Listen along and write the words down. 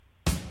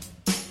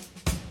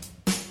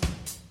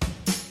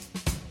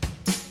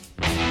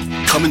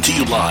Coming to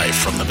you live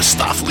from the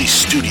Mistopheles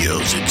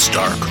Studios, it's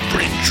Dark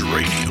Fringe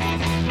Radio.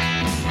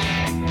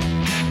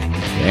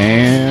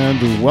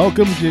 And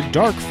welcome to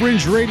Dark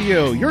Fringe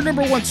Radio, your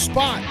number one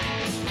spot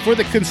for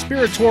the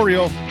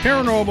conspiratorial,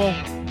 paranormal,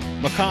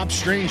 macabre,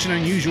 strange, and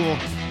unusual.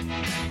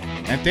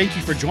 And thank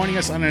you for joining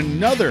us on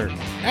another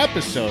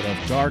episode of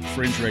Dark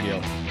Fringe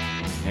Radio.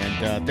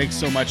 And thanks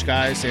so much,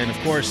 guys. And of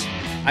course,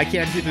 I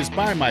can't do this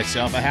by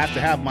myself. I have to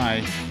have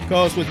my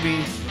co-host with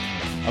me.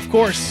 Of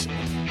course,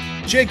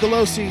 Jay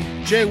Galosi.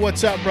 Jay,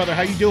 what's up, brother?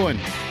 How you doing?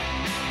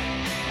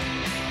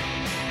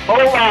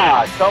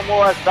 Hola,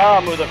 como esta,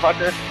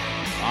 motherfucker?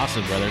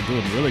 Awesome, brother.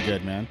 Doing really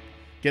good, man.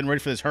 Getting ready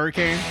for this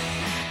hurricane?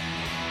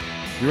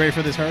 You ready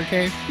for this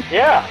hurricane?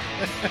 Yeah.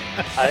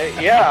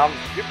 I'm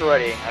super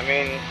ready. I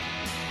mean,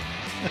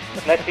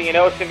 next thing you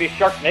know, it's going to be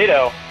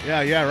Sharknado.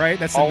 Yeah, right?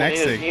 That's the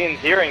next thing. Ian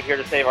Ziering here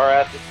to save our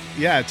asses.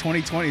 Yeah,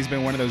 2020 has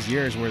been one of those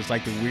years where it's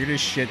like the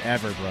weirdest shit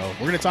ever, bro.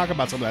 We're going to talk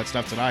about some of that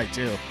stuff tonight,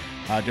 too,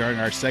 during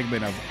our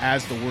segment of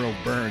As the World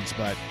Burns.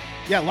 But,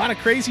 yeah, a lot of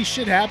crazy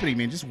shit happening,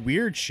 man. Just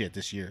weird shit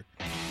this year.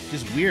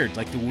 Just weird.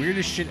 Like, the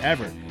weirdest shit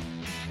ever.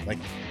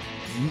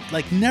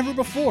 Like never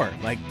before.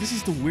 Like, this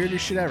is the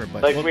weirdest shit ever.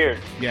 But weird.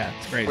 Yeah,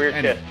 it's crazy. Weird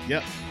shit.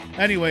 Yep.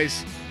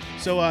 Anyways,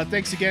 so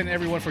thanks again,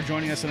 everyone, for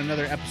joining us on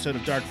another episode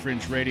of Dark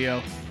Fringe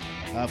Radio.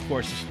 Of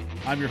course,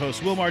 I'm your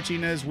host, Will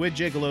Martinez, with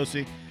Jay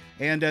Galosi.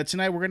 And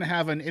tonight we're going to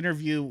have an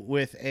interview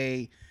with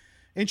a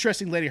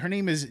interesting lady. Her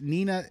name is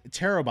Nina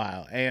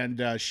Tarabile,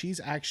 and she's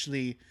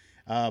actually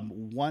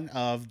one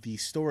of the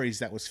stories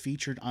that was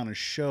featured on a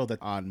show that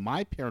on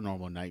My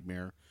Paranormal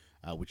Nightmare,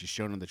 which is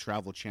shown on the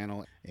Travel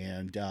Channel.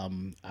 And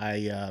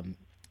I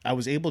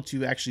was able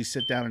to actually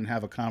sit down and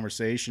have a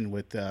conversation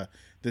with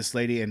this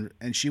lady,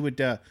 and she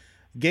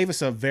gave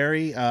us a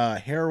very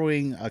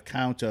harrowing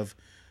account of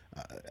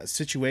a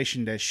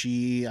situation that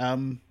she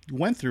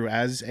went through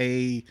as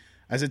a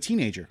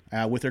teenager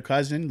with her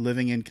cousin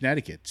living in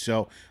Connecticut.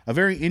 So a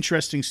very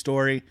interesting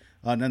story,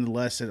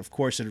 nonetheless. And of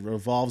course, it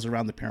revolves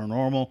around the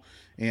paranormal,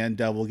 and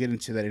we'll get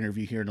into that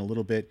interview here in a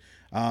little bit.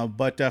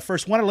 But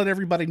first, want to let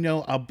everybody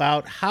know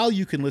about how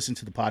you can listen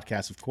to the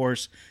podcast. Of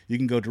course, you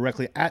can go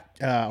directly at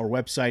our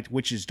website,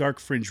 which is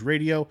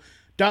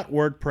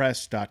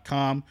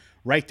darkfringeradio.wordpress.com.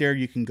 Right there,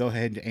 you can go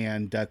ahead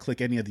and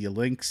click any of the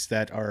links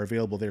that are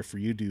available there for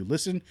you to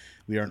listen.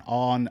 We are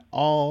on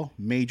all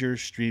major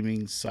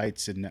streaming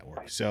sites and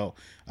networks. So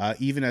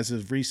even as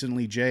of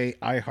recently, Jay,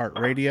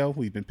 iHeartRadio,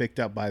 we've been picked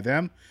up by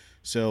them.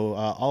 So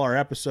all our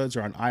episodes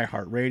are on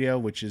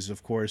iHeartRadio, which is,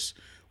 of course,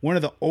 one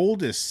of the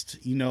oldest,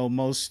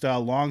 most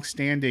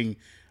long-standing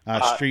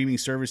streaming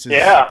services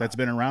that's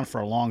been around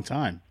for a long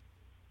time.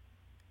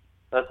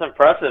 That's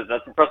impressive.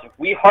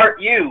 We heart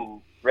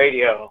you,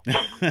 radio.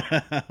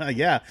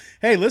 Yeah.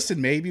 Hey,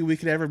 listen, maybe we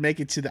could ever make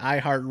it to the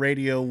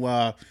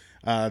iHeartRadio.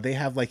 They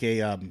have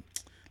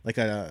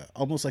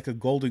almost like a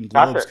Golden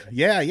Globes.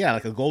 Yeah,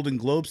 like a Golden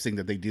Globes thing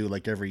that they do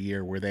like every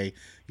year, where they,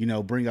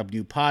 bring up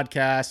new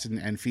podcasts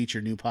and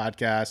feature new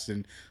podcasts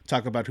and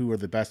talk about who are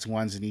the best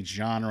ones in each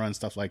genre and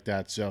stuff like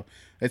that. So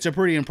it's a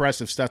pretty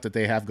impressive stuff that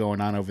they have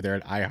going on over there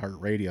at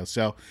iHeartRadio.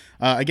 So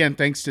again,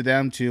 thanks to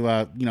them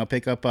to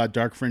pick up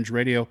Dark Fringe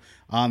Radio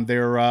on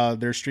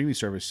their streaming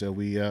service. So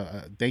we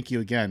thank you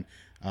again,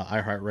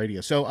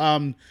 iHeartRadio. So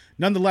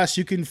nonetheless,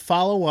 you can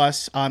follow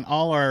us on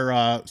all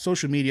our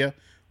social media,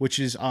 which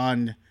is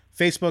on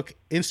Facebook,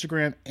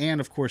 Instagram, and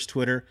of course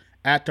Twitter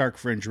at Dark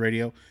Fringe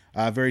Radio.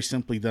 Very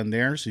simply done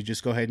there. So you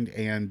just go ahead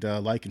and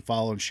like and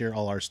follow and share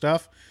all our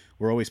stuff.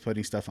 We're always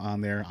putting stuff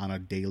on there on a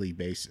daily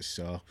basis.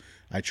 So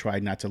I try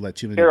not to let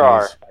too many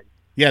days.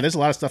 Yeah, there's a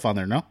lot of stuff on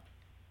there, no?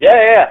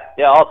 Yeah,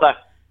 all the time.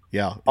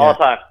 Yeah. All the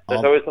time.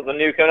 There's always something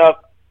new coming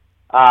up.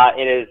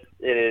 It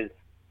is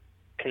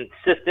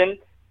consistent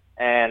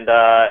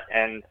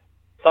and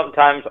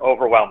sometimes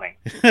overwhelming.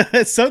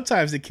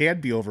 Sometimes it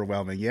can be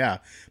overwhelming, yeah.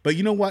 But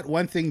you know what?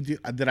 One thing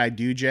that I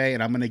do, Jay,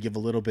 and I'm going to give a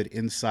little bit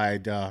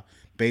inside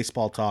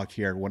baseball talk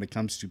here when it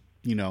comes to,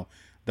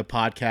 the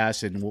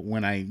podcast and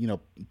when I,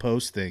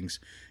 post things.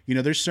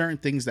 There's certain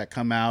things that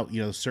come out,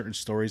 certain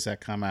stories that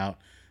come out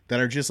that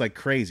are just like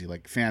crazy,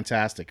 like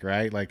fantastic,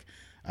 right? Like,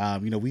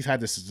 we've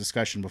had this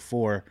discussion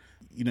before.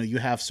 You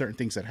have certain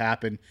things that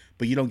happen,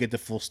 but you don't get the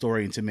full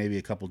story until maybe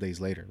a couple days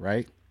later,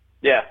 right?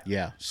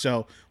 Yeah.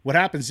 So what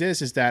happens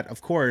is that,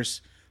 of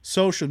course,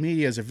 social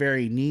media is a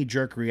very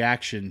knee-jerk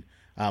reaction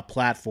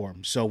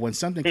platform. So when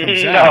something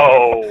comes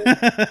out,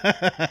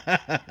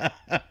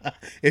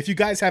 if you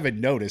guys haven't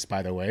noticed,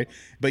 by the way,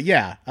 but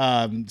yeah,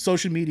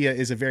 social media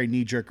is a very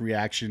knee-jerk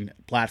reaction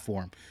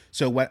platform.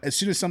 So as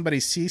soon as somebody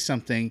sees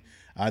something,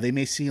 they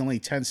may see only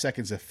 10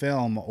 seconds of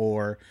film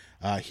or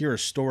hear a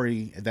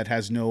story that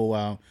has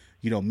no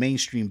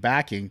mainstream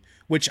backing,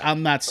 which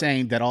I'm not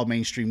saying that all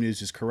mainstream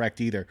news is correct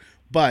either.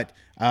 But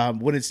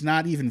when it's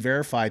not even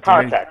verified,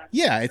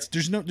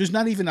 there's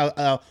not even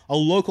a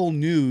local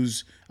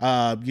news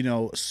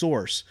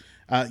source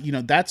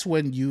that's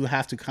when you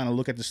have to kind of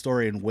look at the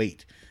story and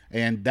wait.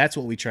 And that's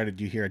what we try to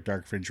do here at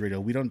Dark Fringe Radio.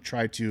 We don't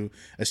try to,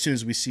 as soon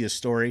as we see a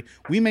story,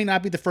 we may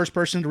not be the first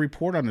person to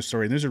report on the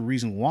story. And there's a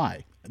reason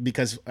why.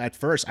 Because at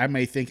first, I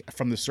may think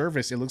from the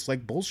surface, it looks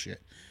like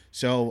bullshit.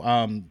 So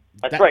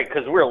that's right,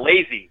 because we're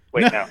lazy.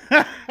 Wait, no.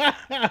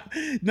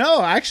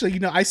 No, actually,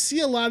 I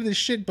see a lot of this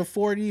shit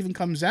before it even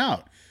comes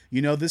out.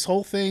 This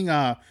whole thing,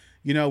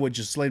 with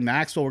Ghislaine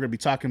Maxwell, we're going to be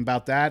talking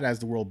about that as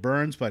the world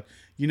burns. But,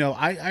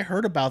 I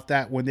heard about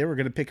that when they were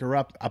going to pick her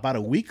up about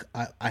a week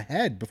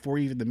ahead before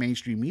even the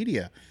mainstream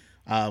media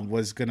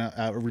was going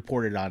to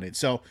report it on it.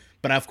 So,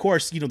 but of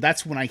course,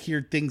 that's when I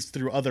hear things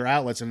through other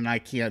outlets and I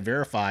can't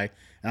verify.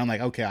 And I'm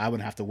like, okay, I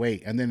would have to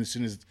wait. And then as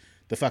soon as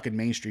the fucking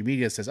mainstream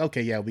media says,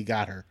 okay, yeah, we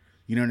got her.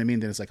 You know what I mean?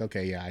 Then it's like,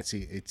 okay, yeah, I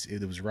see.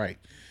 It was right.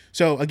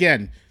 So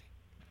again,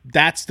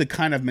 that's the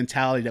kind of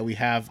mentality that we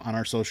have on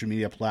our social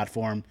media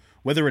platform.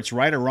 Whether it's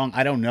right or wrong,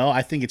 I don't know.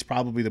 I think it's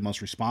probably the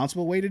most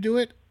responsible way to do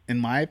it, in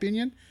my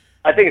opinion.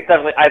 I think it's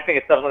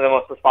definitely the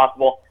most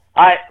responsible.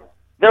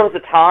 There was a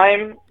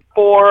time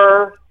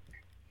for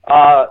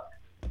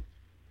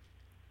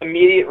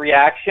immediate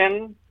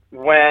reaction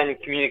when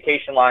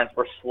communication lines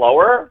were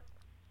slower,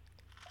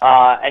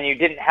 and you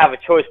didn't have a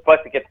choice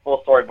but to get the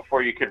full story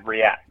before you could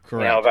react.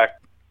 Correct.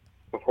 Back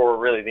before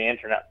really the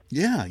internet.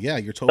 Yeah,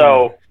 you're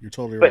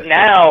totally right. But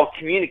now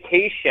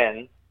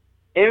communication,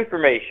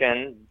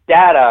 information,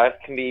 data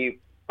can be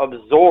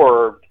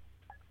absorbed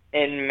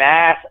in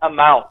mass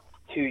amounts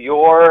to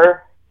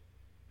your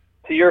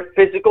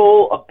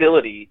physical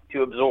ability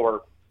to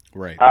absorb.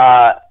 Right.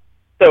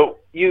 So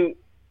you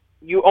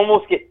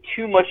almost get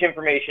too much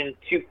information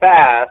too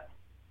fast.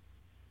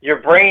 Your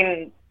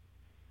brain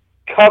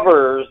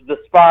covers the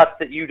spots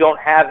that you don't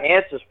have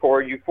answers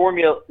for. You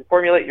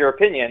formulate your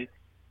opinion,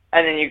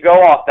 and then you go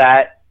off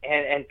that,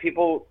 and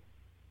people,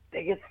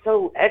 they get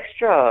so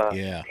extra.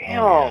 Yeah.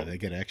 Damn. Oh, yeah, they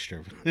get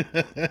extra.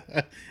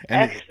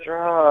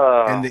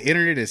 Extra. And the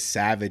internet is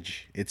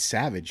savage. It's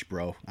savage,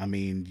 bro. I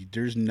mean,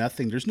 there's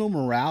no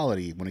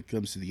morality when it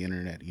comes to the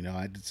internet.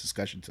 I had this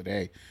discussion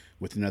today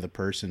with another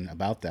person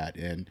about that.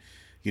 And,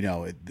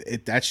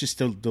 that's just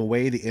the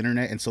way the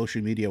internet and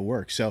social media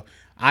works. So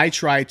I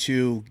try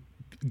to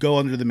go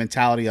under the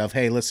mentality of,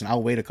 hey, listen,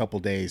 I'll wait a couple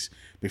days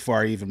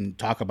before I even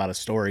talk about a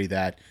story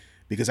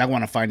because I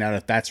want to find out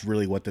if that's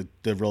really what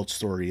the real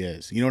story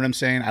is. You know what I'm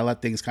saying? I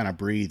let things kind of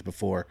breathe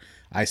before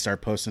I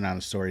start posting on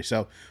a story.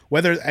 So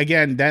whether,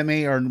 again, that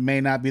may or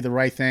may not be the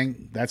right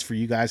thing, that's for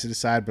you guys to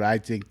decide, but I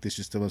think this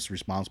is the most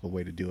responsible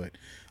way to do it.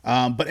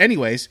 But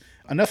anyways,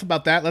 enough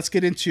about that. Let's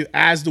get into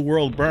As the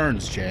World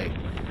Burns, Jay.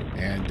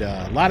 And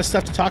a lot of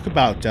stuff to talk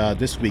about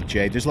this week,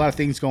 Jay. There's a lot of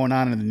things going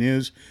on in the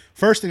news.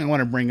 First thing I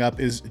want to bring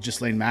up is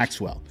Ghislaine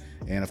Maxwell.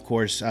 And, of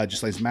course,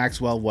 Ghislaine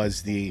Maxwell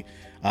was the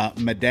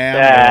Madame...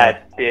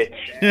 Bad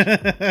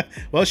bitch.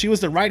 Well, she was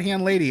the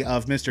right-hand lady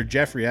of Mr.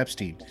 Jeffrey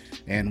Epstein.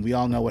 And we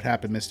all know what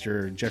happened to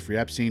Mr. Jeffrey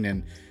Epstein.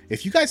 And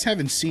if you guys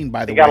haven't seen,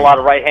 by the way... He got a lot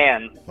of right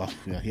hands. Well,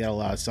 yeah, he had a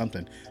lot of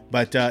something.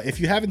 But if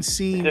you haven't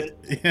seen...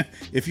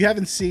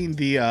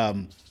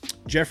 the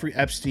Jeffrey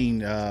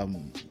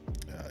Epstein...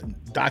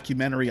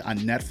 documentary on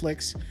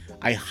Netflix,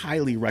 I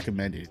highly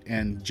recommend it.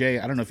 And Jay,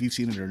 I don't know if you've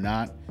seen it or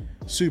not.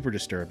 Super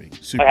disturbing.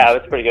 I have.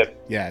 It's pretty good.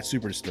 Yeah,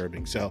 super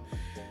disturbing. So,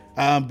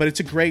 but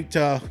it's a great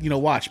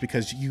watch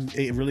because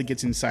it really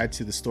gets inside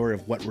to the story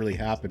of what really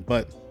happened.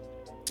 But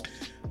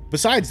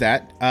besides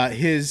that,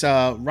 his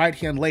right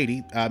hand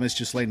lady, Miss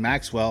Ghislaine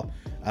Maxwell,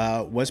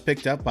 was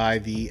picked up by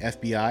the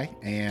FBI,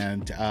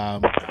 and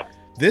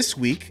this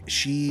week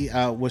she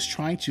was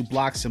trying to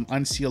block some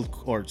unsealed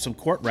or some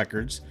court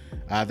records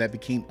that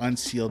became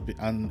unsealed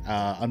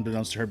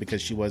unbeknownst to her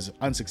because she was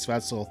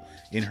unsuccessful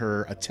in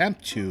her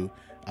attempt to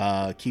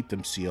keep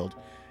them sealed.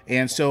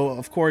 And so,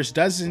 of course,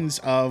 dozens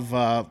of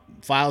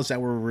files that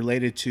were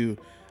related to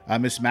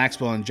Miss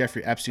Maxwell and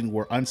Jeffrey Epstein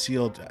were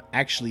unsealed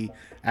actually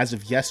as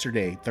of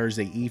yesterday,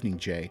 Thursday evening,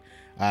 Jay,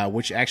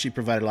 which actually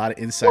provided a lot of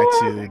insight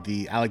to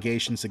the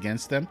allegations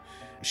against them.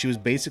 She was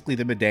basically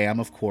the madame,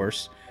 of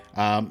course.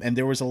 And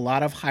there was a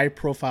lot of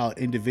high-profile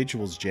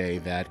individuals, Jay,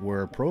 that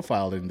were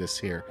profiled in this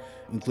here,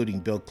 including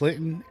Bill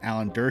Clinton,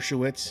 Alan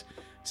Dershowitz,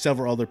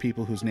 several other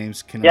people whose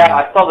names can... Yeah,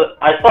 I saw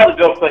the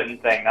Bill Clinton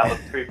thing. That was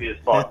creepy as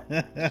fuck.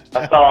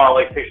 I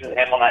saw pictures of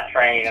him on that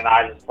train, and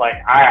I was like,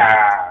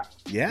 ah.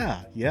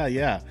 Yeah,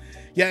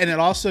 and it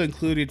also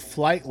included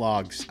flight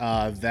logs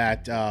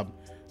that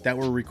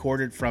were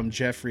recorded from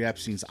Jeffrey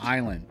Epstein's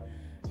island,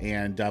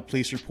 and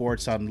police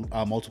reports on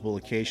multiple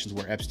occasions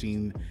where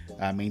Epstein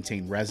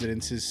maintained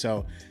residences.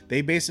 So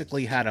they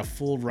basically had a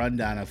full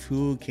rundown of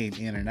who came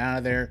in and out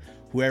of there,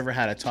 whoever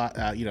had a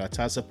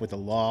toss up with the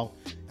law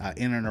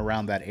in and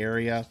around that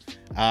area.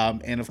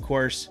 And of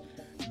course,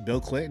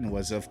 Bill Clinton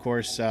was, of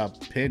course,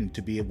 pinned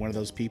to be one of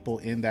those people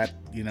in that,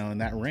 in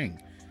that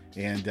ring.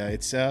 and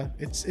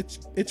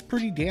it's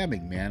pretty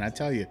damning, man. I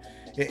tell you.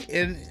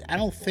 And I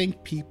don't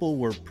think people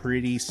were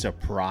pretty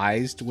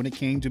surprised when it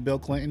came to Bill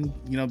Clinton,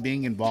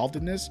 being involved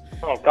in this.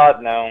 Oh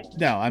God, no.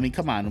 No, I mean,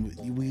 come on.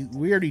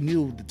 We already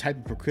knew the type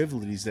of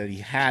proclivities that he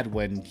had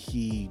when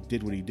he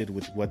did what he did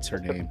with what's her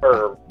name?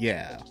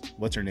 Yeah,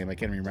 what's her name? I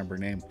can't remember her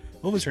name.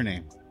 What was her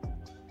name?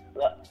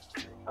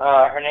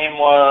 Her name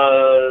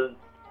was.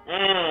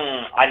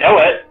 I know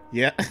it.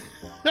 Yeah.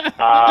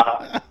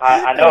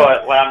 I know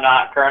it when I'm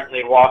not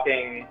currently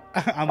walking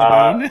on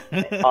the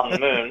moon. On the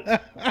moon.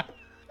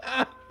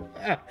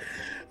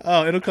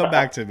 Oh, it'll come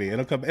back to me.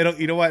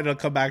 You know what? It'll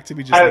come back to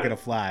me just like in a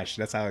flash.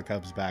 That's how it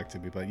comes back to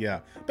me. But yeah,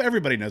 but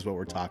everybody knows what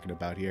we're talking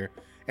about here.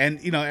 And,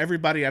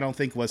 everybody I don't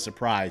think was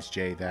surprised,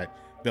 Jay,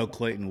 that Bill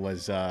Clinton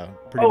was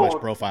pretty much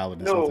profiled in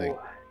this whole thing.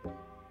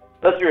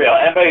 Let's be real.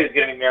 Anybody who's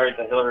getting married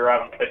to Hillary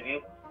Rodham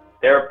Clinton,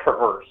 they're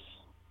perverse.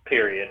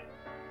 Period.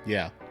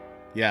 Yeah.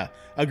 Yeah.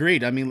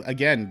 Agreed. I mean,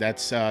 again,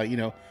 that's,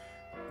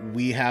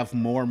 we have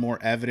more and more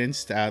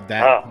evidence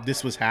that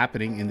this was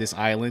happening in this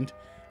island.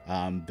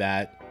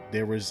 That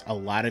there was a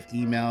lot of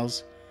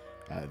emails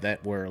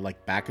that were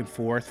like back and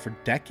forth for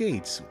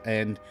decades.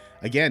 And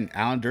again,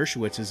 Alan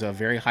Dershowitz is a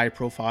very high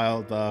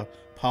profile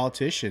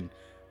politician,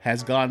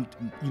 has gone,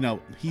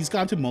 he's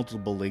gone to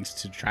multiple links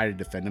to try to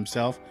defend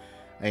himself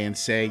and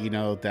say,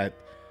 that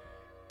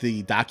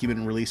the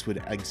document release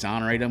would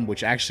exonerate him,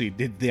 which actually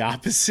did the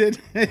opposite.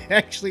 It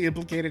actually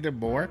implicated him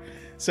more.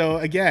 So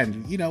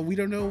again, we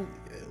don't know.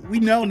 We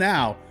know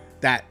now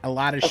that a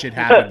lot of shit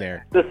happened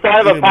there. The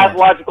sign of a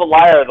pathological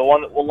liar, the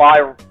one that will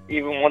lie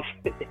even once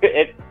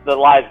the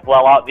lies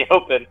well out in the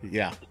open.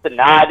 Yeah. Just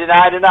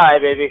deny,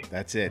 baby.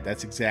 That's it.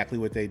 That's exactly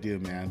what they do,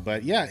 man.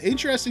 But yeah,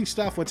 interesting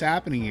stuff what's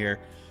happening here.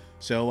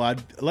 So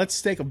let's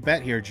take a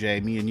bet here, Jay,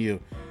 me and you.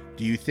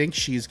 Do you think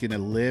she's going to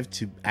live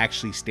to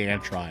actually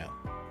stand trial?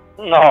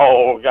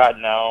 No, God,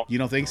 no. You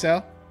don't think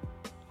so?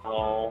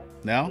 No.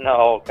 No?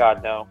 No,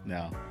 God, no.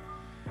 No.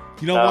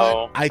 You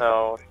know what?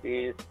 No,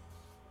 she's...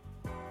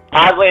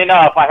 Oddly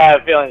enough, I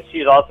have a feeling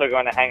she's also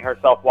going to hang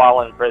herself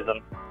while in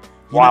prison,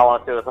 while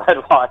on suicide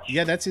watch.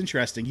 Yeah, that's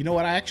interesting. You know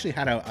what? I actually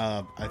had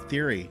a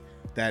theory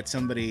that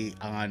somebody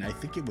on, I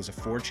think it was a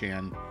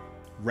 4chan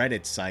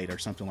Reddit site or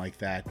something like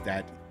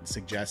that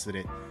suggested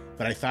it,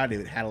 but I thought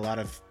it had a lot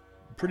of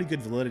pretty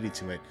good validity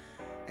to it.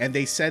 And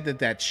they said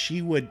that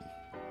she would,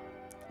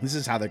 this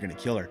is how they're going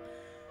to kill her,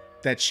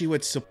 that she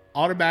would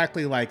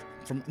automatically, like,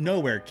 from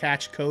nowhere,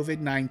 catch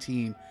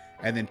COVID-19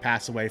 and then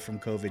pass away from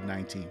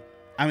COVID-19.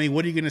 I mean,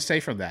 what are you going to say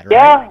from that, right?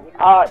 Yeah.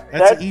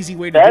 That's an easy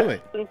way to do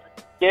it. That's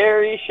some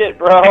scary shit,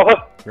 bro.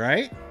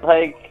 Right?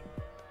 Like,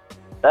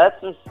 that's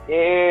some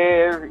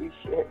scary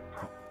shit.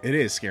 It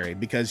is scary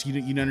because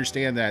you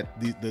understand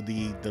that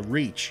the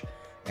reach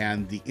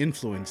and the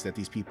influence that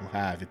these people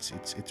have, it's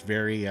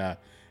very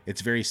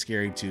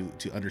scary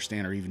to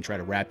understand or even try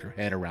to wrap your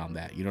head around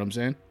that. You know what I'm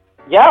saying?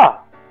 Yeah.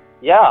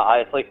 Yeah,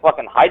 it's like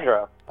fucking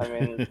Hydra. I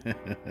mean...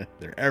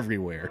 They're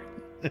everywhere.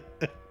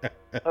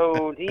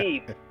 So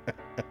deep.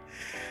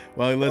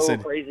 Well, listen.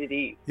 So crazy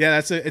deep.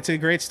 Yeah, it's a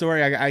great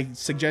story. I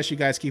suggest you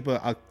guys keep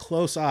a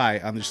close eye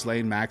on the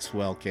Ghislaine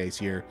Maxwell case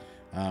here.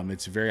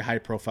 It's a very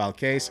high-profile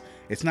case.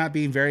 It's not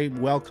being very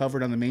well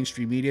covered on the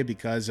mainstream media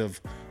because of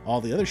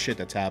all the other shit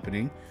that's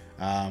happening,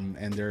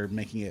 and they're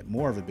making it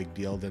more of a big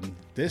deal than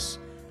this,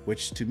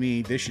 which to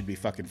me, this should be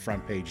fucking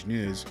front-page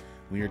news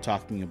when you're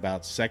talking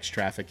about sex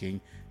trafficking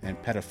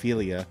and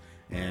pedophilia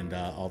and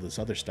all this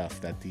other stuff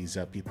that these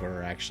people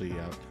are actually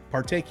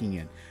partaking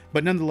in.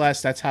 But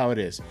nonetheless, that's how it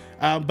is.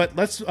 But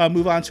let's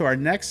move on to our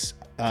next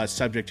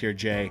subject here,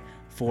 Jay,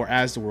 for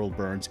As the World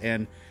Burns.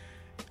 And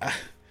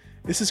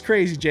this is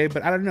crazy, Jay,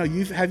 but I don't know.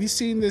 Have you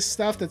seen this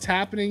stuff that's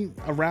happening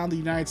around the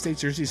United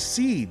States? There's these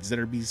seeds that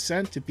are being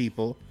sent to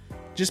people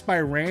just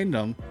by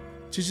random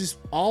to just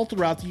all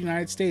throughout the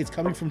United States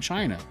coming from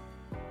China.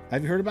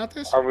 Have you heard about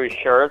this? Are we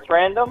sure it's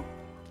random?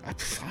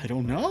 I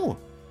don't know.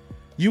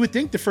 You would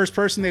think the first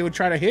person they would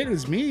try to hit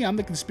is me. I'm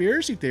the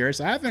conspiracy theorist.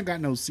 I haven't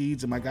got no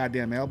seeds in my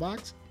goddamn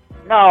mailbox.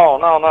 No.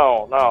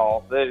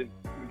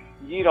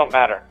 You don't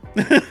matter.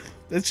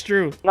 That's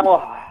true.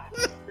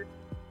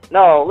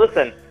 No,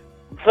 listen.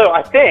 So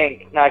I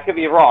think, now I could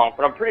be wrong,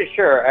 but I'm pretty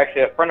sure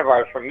actually a friend of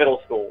ours from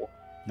middle school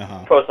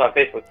posted on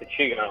Facebook that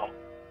she know.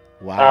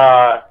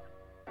 Wow.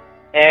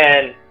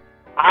 And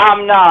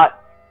I'm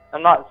not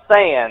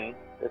saying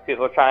that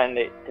people are trying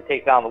to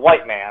take down the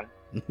white man.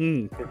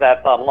 Because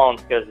that thought alone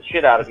scares the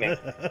shit out of me.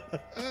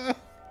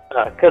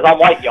 Because I'm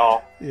white,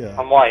 y'all. Yeah.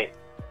 I'm white.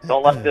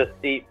 Don't let this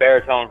deep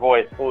baritone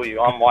voice fool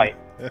you. I'm white.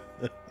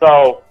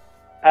 So,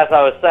 as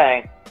I was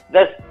saying,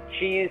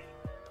 she's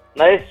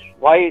nice,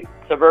 white,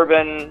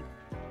 suburban,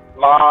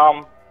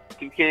 mom,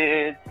 2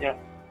 kids,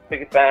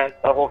 picket fence,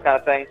 that whole kind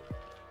of thing.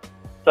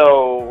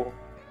 So,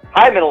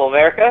 hi, Middle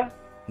America.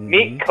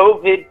 Meet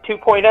COVID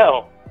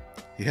 2.0.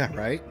 Yeah,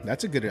 right.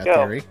 That's a good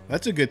theory.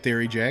 That's a good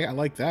theory, Jay. I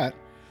like that.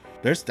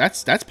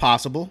 That's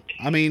possible.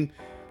 I mean,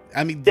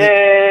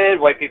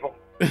 dead white people.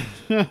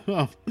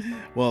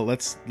 Well,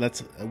 let's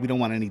we don't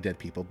want any dead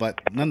people,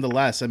 but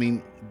nonetheless, I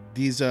mean,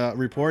 these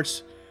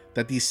reports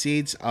that these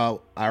seeds are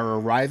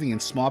arriving in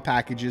small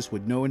packages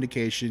with no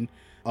indication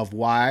of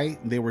why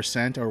they were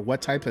sent or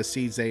what type of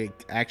seeds they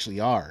actually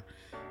are.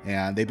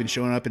 And they've been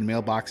showing up in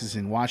mailboxes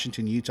in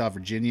Washington, Utah,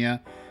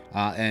 Virginia,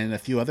 and a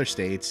few other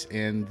states.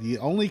 And the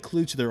only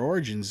clue to their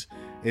origins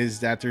is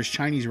that there's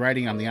Chinese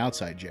writing on the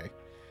outside, Jay.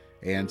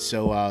 And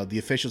so the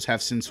officials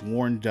have since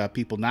warned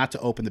people not to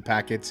open the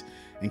packets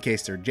in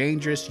case they're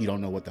dangerous. You don't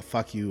know what the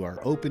fuck you are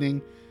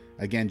opening.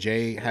 Again,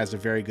 Jay has a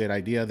very good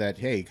idea that,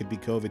 hey, it could be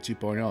COVID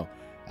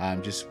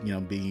 2.0, just,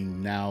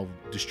 being now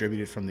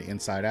distributed from the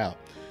inside out.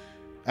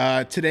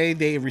 Today,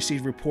 they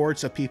received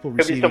reports of people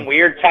receiving... Could be some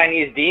weird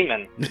Chinese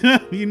demon.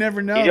 You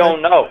never know. You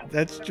don't know.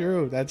 That's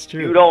true.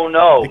 You don't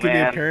know, it could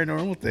man. be a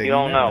paranormal thing. You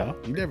don't know.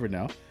 You never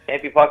know.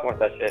 Can't be fucking with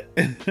that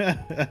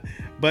shit.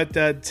 But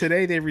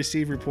today, they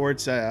received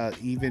reports,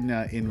 even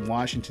in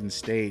Washington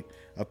State,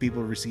 of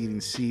people receiving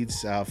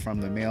seeds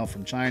from the mail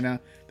from China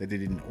that they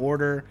didn't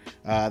order.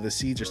 The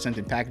seeds are sent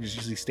in packages,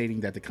 usually stating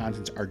that the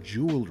contents are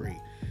jewelry.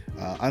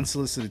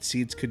 Unsolicited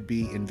seeds could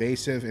be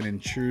invasive and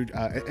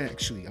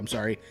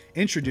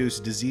introduce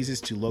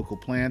diseases to local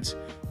plants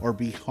or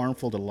be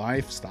harmful to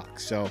livestock.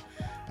 So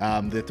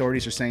the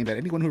authorities are saying that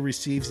anyone who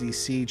receives these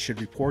seeds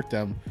should report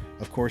them,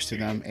 of course, to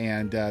them.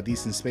 And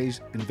these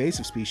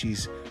invasive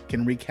species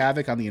can wreak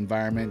havoc on the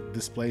environment,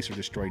 displace or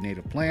destroy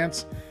native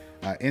plants,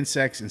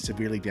 insects, and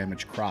severely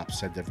damage crops,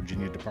 said the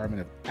Virginia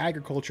Department of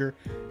Agriculture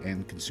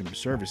and Consumer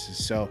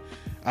Services. So,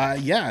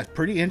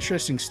 pretty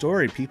interesting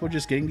story. People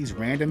just getting these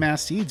random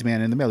ass seeds,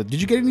 man, in the mail. Did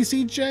you get any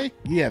seeds, Jay?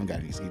 You haven't got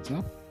any seeds,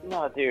 no?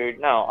 No,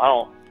 dude, no. I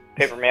don't.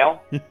 Paper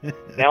mail?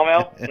 Snail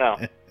mail? No.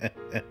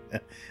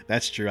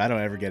 That's true. I don't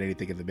ever get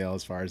anything in the mail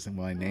as far as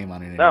my name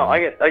on it. No, I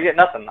get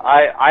nothing.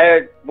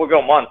 I will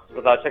go months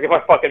without checking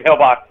my fucking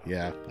mailbox.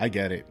 Yeah, I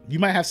get it. You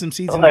might have some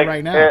seeds in there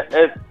right now.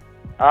 It's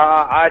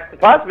a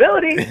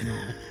possibility,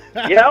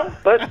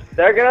 but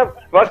they're gonna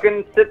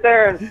fucking sit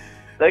there and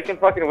they can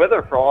fucking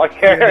wither for all I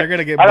care. They're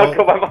gonna get. I don't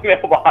go by my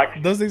mailbox.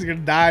 Those things are gonna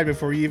die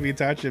before you even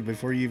touch it.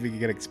 Before you even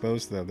get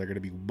exposed to them, they're gonna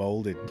be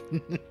molded.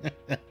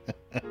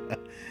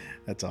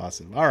 That's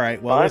awesome. All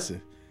right, well,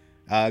 listen.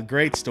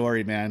 Great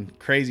story, man.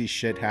 Crazy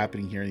shit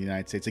happening here in the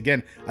United States.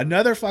 Again,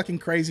 another fucking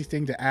crazy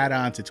thing to add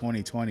on to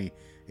 2020.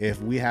 If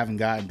we haven't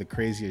gotten the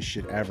craziest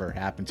shit ever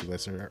happen to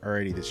us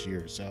already this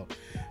year. So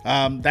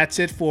that's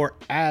it for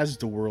As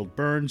the World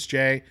Burns,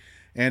 Jay.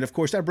 And of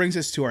course, that brings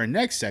us to our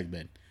next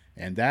segment.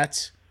 And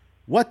that's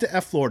What the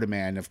F Florida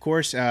Man. Of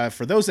course,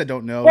 for those that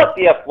don't know. What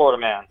the F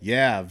Florida Man?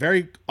 Yeah,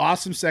 very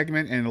awesome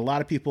segment. And a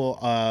lot of people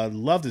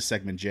love this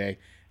segment, Jay.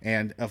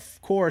 And of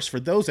course,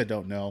 for those that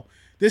don't know,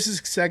 this is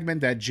a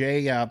segment that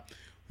Jay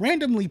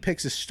randomly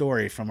picks a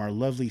story from our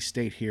lovely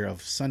state here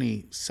of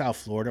sunny South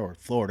Florida or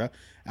Florida.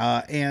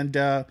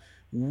 And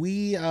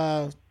we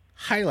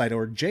highlight,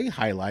 or Jay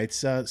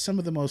highlights, some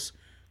of the most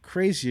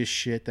craziest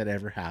shit that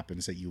ever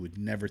happens that you would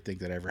never think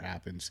that ever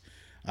happens,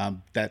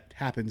 that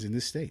happens in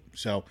this state.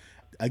 So,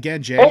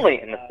 again, Jay.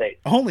 Only in the state.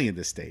 Only in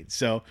the state.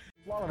 So,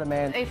 Florida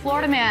man. A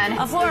Florida man.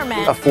 A Florida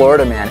man. A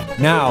Florida man.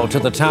 Now to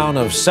the town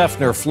of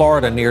Seffner,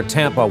 Florida, near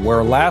Tampa,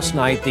 where last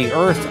night the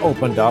earth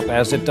opened up,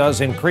 as it does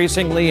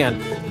increasingly,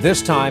 and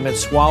this time it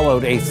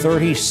swallowed a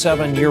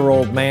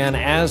 37-year-old man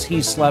as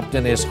he slept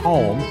in his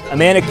home. A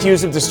man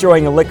accused of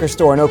destroying a liquor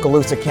store in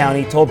Okaloosa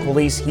County told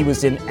police he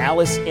was in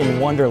Alice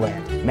in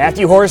Wonderland.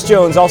 Matthew Horace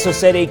Jones also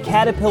said a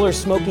caterpillar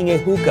smoking a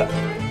hookah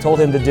told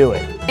him to do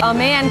it. A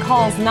man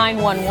calls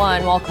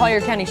 911 while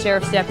Collier County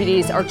Sheriff's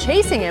deputies are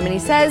chasing him, and he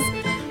says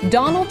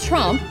Donald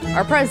Trump,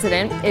 our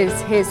president, is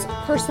his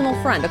personal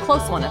friend, a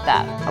close one at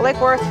that. A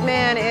Lake Worth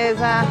man is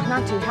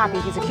not too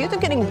happy. He's accused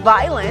of getting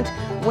violent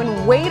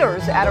when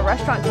waiters at a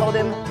restaurant told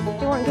him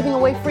they weren't giving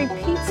away free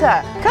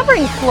pizza.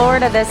 Covering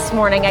Florida this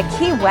morning, a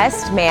Key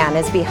West man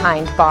is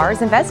behind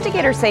bars.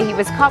 Investigators say he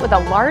was caught with a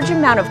large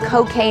amount of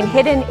cocaine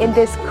hidden in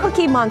this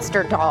Cookie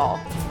Monster doll.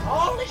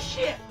 Holy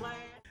shit,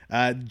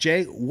 man.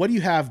 Jay, what do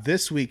you have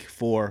this week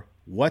for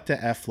What the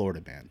F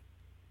Florida Man?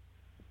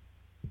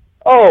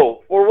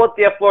 Oh, for What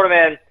the F Florida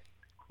Man,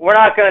 we're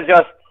not going to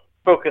just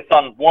focus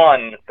on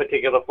one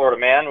particular Florida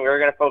man. We're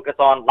going to focus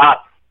on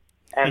lots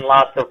and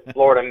lots of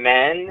Florida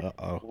men,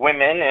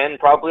 women, and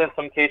probably in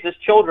some cases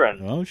children.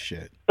 Oh,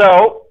 shit.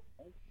 So,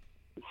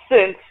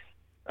 since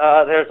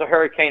there's a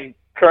hurricane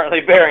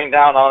currently bearing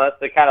down on us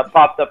that kind of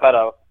popped up out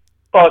of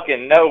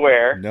fucking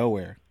nowhere.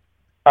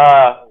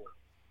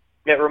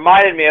 It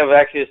reminded me of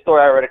actually a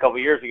story I read a couple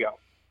years ago.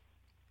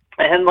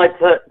 And like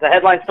the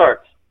headline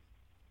starts,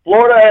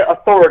 Florida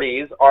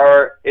authorities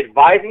are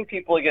advising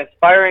people against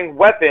firing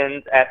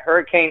weapons at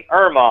Hurricane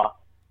Irma.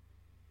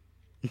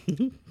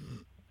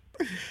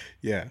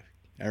 Yeah,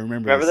 I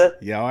remember this.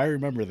 Yeah, I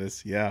remember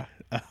this. Yeah.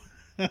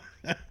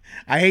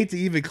 I hate to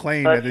even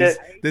claim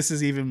that this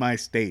is even my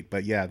state,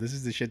 but yeah, this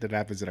is the shit that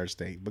happens in our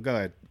state. But go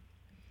ahead.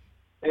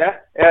 Yeah,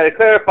 to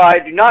clarify,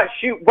 do not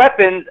shoot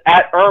weapons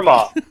at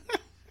Irma.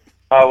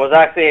 Was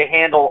actually a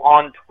handle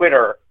on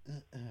Twitter.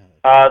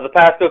 The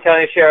Pasco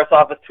County Sheriff's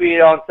Office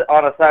tweeted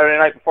on a Saturday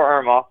night before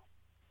Irma,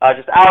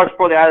 just hours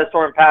before the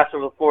storm passed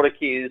over the Florida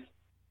Keys.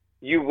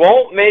 You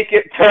won't make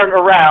it turn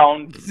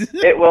around.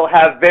 It will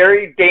have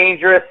very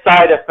dangerous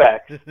side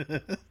effects.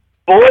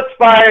 Bullets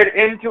fired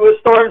into a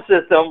storm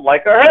system,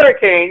 like a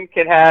hurricane,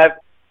 can have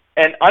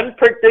an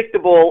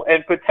unpredictable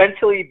and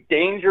potentially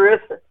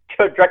dangerous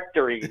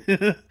trajectory.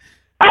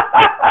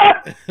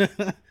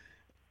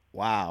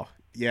 Wow.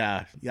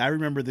 Yeah, I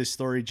remember this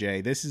story,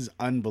 Jay. This is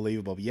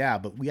unbelievable. Yeah,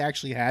 but we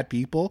actually had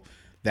people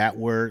that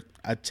were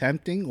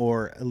attempting,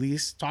 or at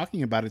least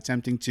talking about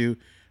attempting to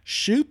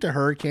shoot the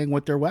hurricane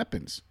with their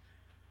weapons.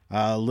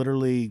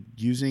 Literally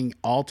using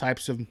all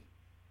types of,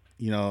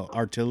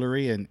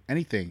 artillery and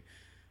anything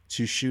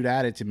to shoot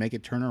at it to make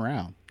it turn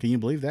around. Can you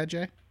believe that,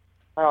 Jay?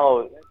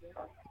 Oh,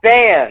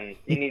 fans.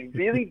 You need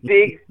really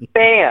big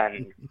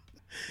fans.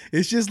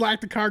 It's just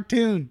like the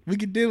cartoon. We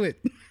could do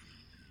it.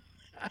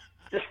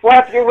 Just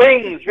flap your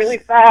wings really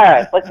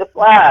fast, like the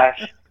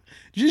Flash.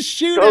 Just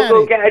shoot at it.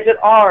 Go gadget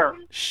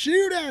arm.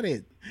 Shoot at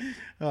it.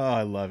 Oh,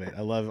 I love it.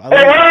 I love it.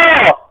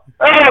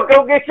 Hey,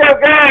 go get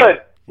your gun.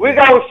 We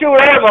gonna shoot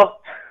Irma.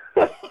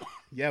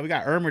 Yeah, we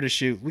got Irma to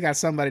shoot. We got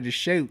somebody to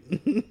shoot.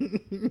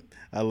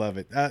 I love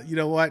it. You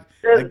know what?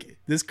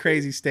 This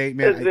crazy state,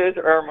 man. It's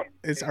Irma.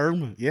 It's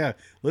Irma. Yeah.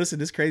 Listen,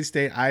 this crazy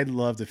state. I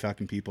love the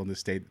fucking people in this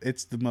state.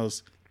 It's the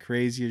most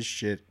craziest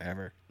shit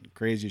ever.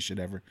 Craziest shit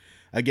ever.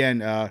 Again,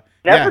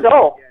 never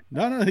know.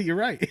 No, you're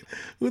right.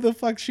 Who the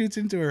fuck shoots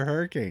into a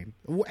hurricane?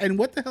 And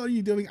what the hell are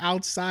you doing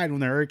outside when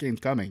the hurricane's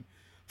coming?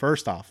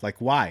 First off, like,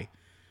 why?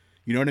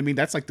 You know what I mean?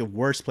 That's like the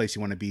worst place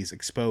you want to be, is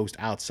exposed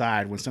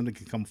outside when something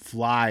can come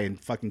fly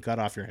and fucking cut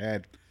off your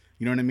head.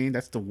 You know what I mean?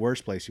 That's the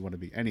worst place you want to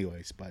be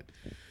anyways. But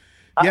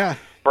yeah.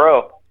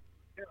 Bro,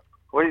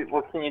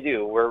 what can you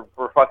do? We're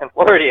fucking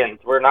Floridians.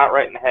 We're not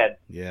right in the head.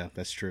 Yeah,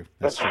 that's true.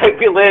 That's true. Like,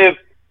 we live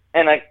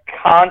in a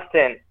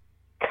constant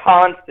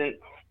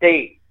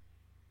state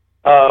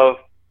of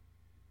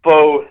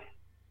both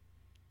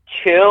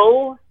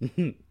chill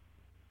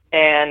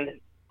and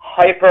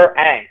hyper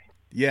angst.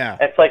 Yeah.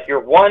 It's like you're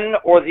one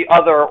or the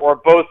other or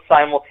both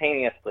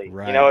simultaneously.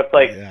 Right. It's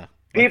like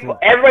people.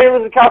 Everybody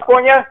lives in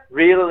California,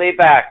 really laid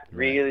back,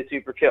 really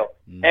super chill.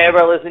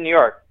 Everybody lives in New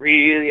York,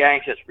 really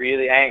anxious,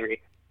 really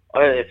angry.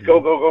 It's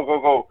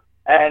go.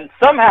 And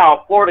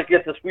somehow Florida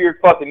gets this weird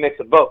fucking mix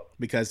of both.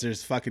 Because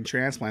there's fucking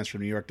transplants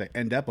from New York that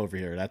end up over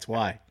here. That's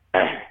why.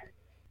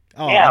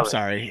 Oh, yeah, I'm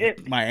sorry.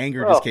 My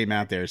anger just came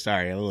out there.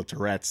 Sorry, a little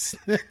Tourette's.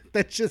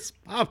 That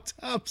just popped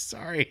up.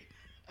 Sorry.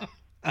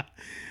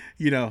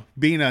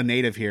 Being a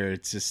native here,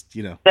 it's just,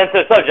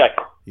 Sensitive subject.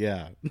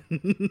 Yeah.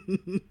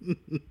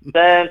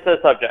 Sensitive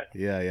subject.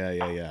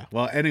 Yeah.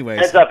 Well, anyways.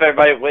 Heads up,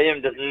 everybody.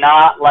 William does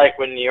not like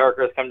when New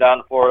Yorkers come down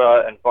to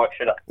Florida and fuck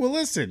shit up. Well,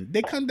 listen,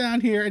 they come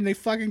down here and they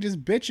fucking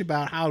just bitch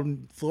about how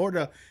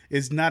Florida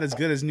is not as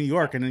good as New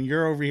York, and then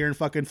you're over here in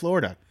fucking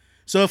Florida.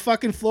 So if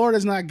fucking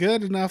Florida's not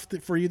good enough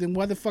for you, then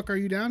why the fuck are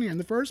you down here in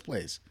the first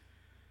place?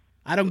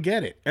 I don't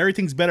get it.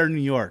 Everything's better in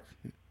New York.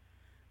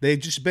 They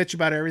just bitch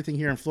about everything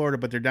here in Florida,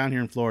 but they're down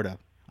here in Florida.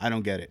 I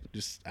don't get it.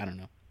 Just, I don't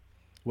know.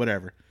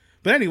 Whatever.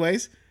 But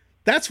anyways,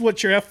 that's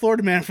what your F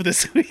Florida man for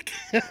this week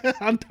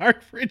on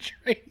Dark Fringe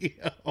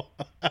Radio.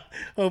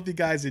 Hope you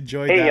guys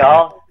enjoyed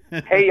that.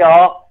 Hey,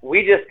 y'all.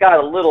 We just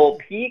got a little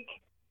peek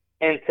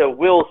into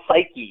Will's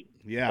psyche.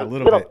 Yeah, a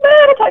little bit.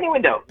 A tiny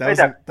window. That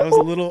was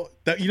a little...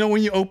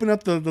 when you open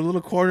up the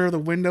little corner of the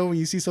window and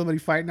you see somebody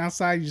fighting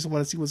outside, you just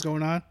want to see what's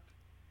going on?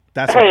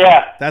 That's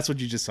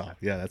what you just saw.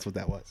 Yeah, that's what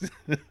that was.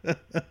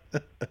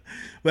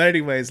 But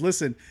anyways,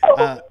 listen,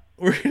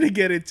 we're going to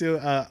get into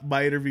our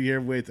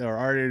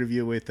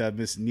interview with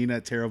Miss Nina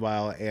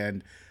Tarabile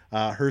and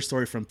her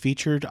story from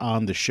featured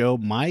on the show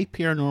My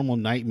Paranormal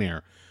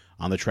Nightmare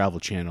on the Travel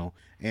Channel.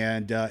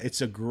 And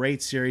it's a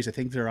great series. I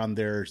think they're on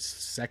their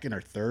second or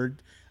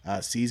third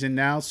season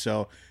now.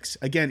 So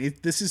again,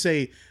 this is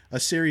a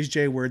series,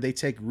 Jay, where they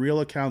take real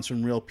accounts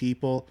from real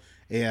people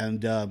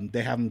and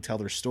they have them tell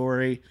their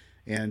story.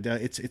 And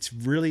it's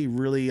really,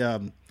 really,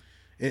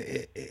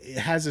 it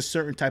has a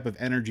certain type of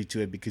energy to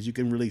it because you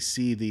can really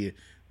see the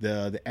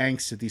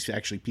angst that these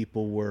actually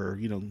people were,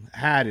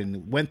 had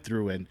and went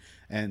through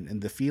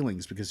and the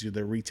feelings because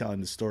they're retelling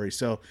the story.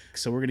 So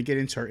we're going to get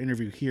into our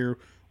interview here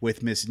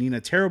with Miss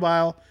Nina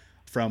Tarabile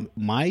from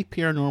My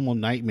Paranormal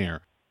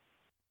Nightmare.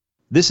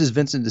 This is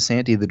Vincent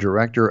DeSanti, the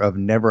director of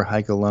Never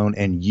Hike Alone,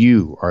 and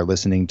you are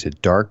listening to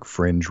Dark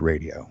Fringe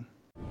Radio.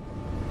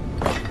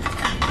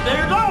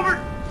 There's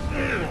over!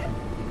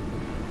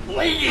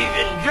 Ladies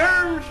and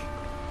germs,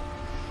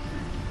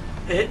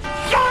 it's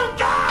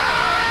showtime!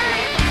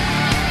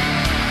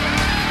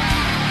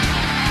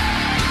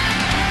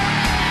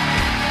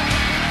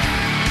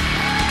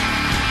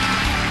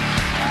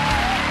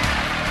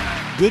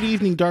 Good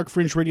evening, Dark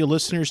Fringe Radio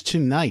listeners.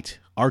 Tonight,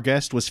 our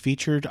guest was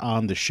featured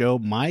on the show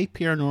My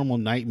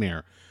Paranormal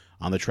Nightmare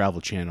on the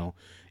Travel Channel,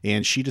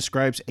 and she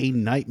describes a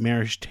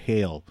nightmarish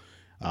tale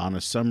on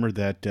a summer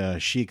that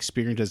she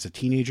experienced as a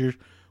teenager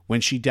when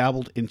she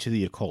dabbled into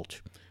the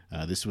occult.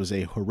 This was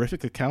a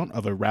horrific account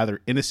of a rather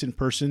innocent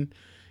person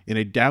in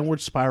a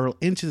downward spiral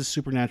into the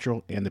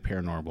supernatural and the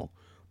paranormal.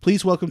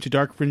 Please welcome to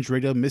Dark Fringe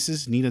Radio,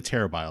 Mrs. Nina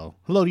Tarabile.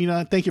 Hello,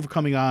 Nina. Thank you for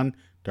coming on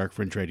Dark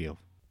Fringe Radio.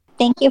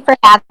 Thank you for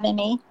having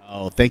me.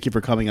 Oh, thank you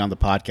for coming on the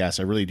podcast.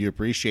 I really do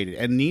appreciate it.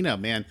 And Nina,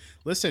 man,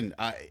 listen,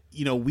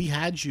 we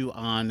had you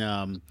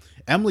on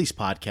Emily's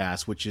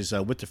podcast, which is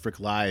What the Frick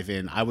Live,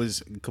 and I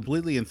was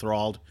completely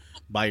enthralled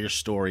by your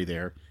story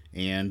there.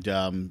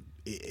 And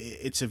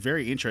it's a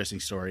very interesting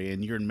story.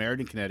 And you're in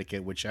Meriden,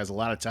 Connecticut, which has a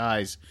lot of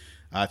ties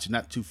to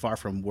not too far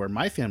from where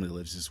my family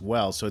lives as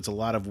well. So it's a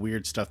lot of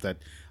weird stuff that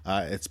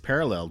it's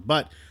paralleled.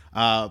 But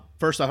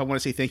first off, I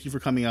want to say thank you for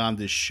coming on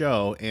this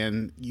show.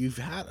 And you've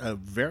had a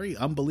very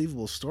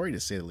unbelievable story, to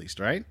say the least,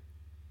 right?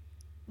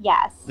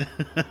 Yes.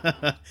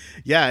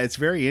 Yeah, it's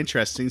very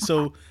interesting.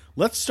 So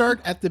let's start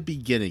at the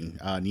beginning,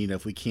 Nina,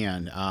 if we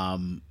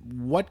can.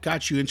 What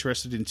got you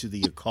interested into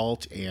the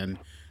occult and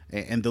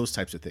those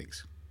types of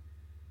things?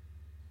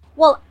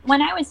 Well,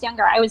 when I was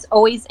younger, I was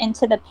always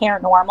into the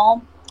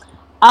paranormal.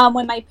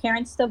 When my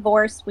parents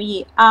divorced,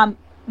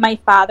 my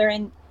father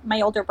and my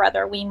older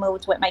brother, we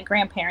moved with my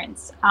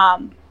grandparents.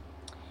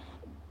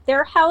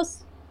 Their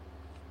house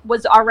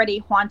was already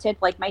haunted.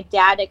 Like, my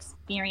dad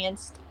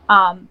experienced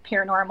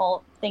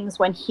paranormal things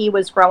when he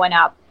was growing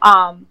up.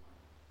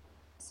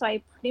 So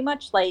I pretty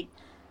much,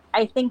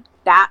 I think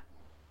that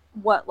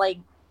what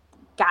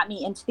got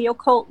me into the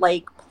occult,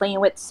 playing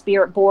with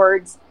spirit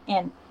boards,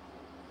 and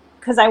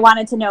because I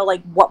wanted to know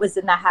what was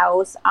in the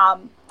house.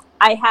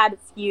 I had a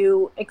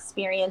few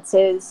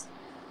experiences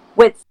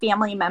with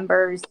family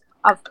members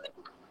of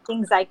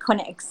things I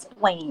couldn't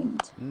explain.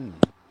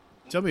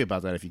 Tell me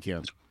about that if you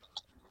can.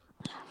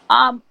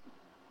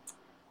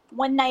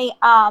 One night,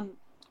 I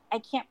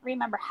can't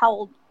remember how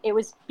old it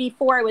was,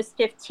 before I was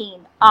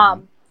 15. I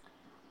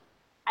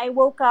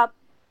woke up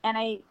and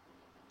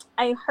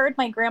I heard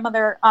my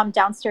grandmother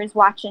downstairs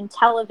watching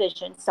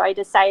television, so I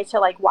decided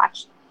to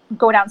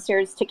go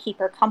downstairs to keep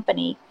her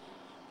company.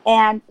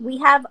 And we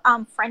have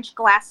French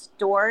glass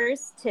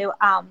doors to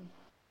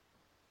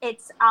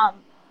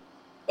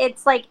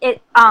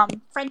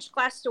French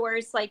glass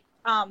doors,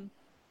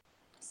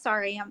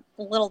 sorry, I'm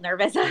a little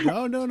nervous.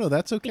 No,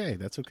 that's okay.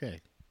 That's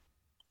okay.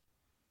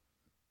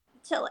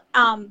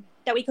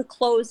 That we could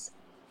close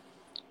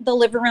the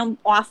living room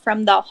off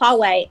from the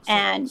hallway,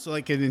 and so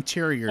like an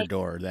interior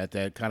door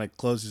that kind of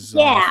closes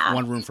Yeah.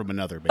 one room from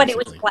another, but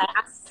basically. it was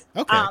glass.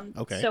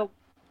 Okay. So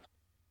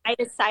I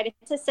decided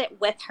to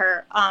sit with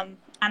her on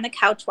the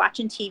couch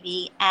watching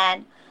TV,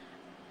 and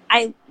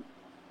I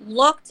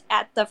looked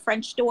at the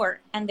French door,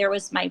 and there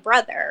was my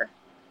brother.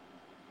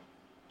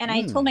 And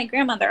I told my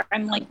grandmother,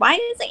 I'm like, why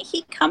isn't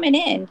he coming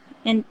in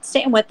and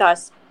sitting with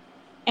us?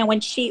 And when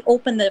she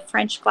opened the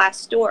French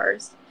glass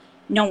doors,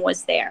 no one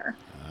was there.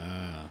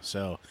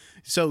 So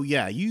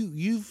yeah,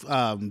 you've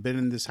been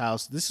in this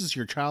house. This is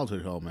your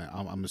childhood home,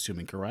 I'm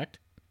assuming, correct?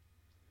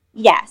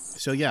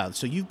 Yes. So yeah,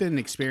 so you've been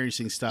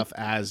experiencing stuff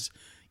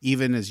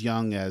even as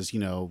young as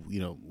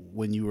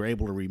when you were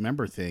able to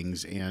remember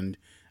things, and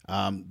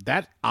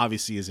that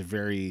obviously is a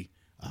very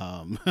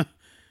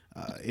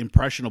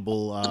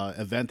impressionable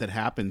event that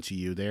happened to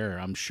you there.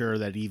 I'm sure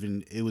that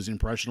even it was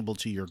impressionable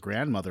to your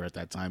grandmother at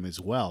that time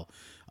as well.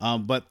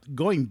 But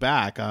going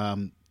back,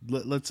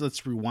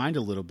 let's rewind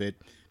a little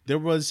bit. There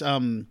was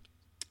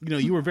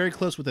you were very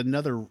close with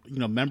another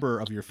member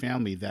of your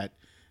family that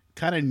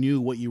kind of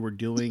knew what you were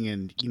doing,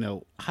 and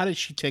how did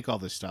she take all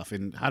this stuff,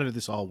 and how did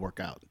this all work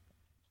out?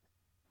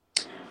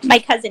 My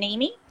cousin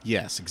Amy?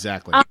 Yes,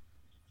 exactly.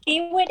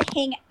 She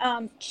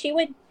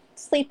would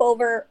sleep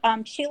over.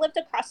 She lived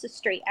across the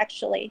street,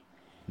 actually.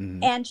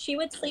 Mm-hmm. And she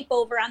would sleep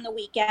over on the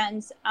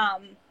weekends.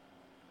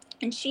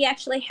 And she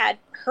actually had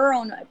her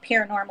own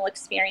paranormal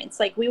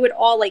experience. We would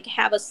all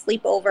have a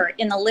sleepover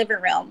in the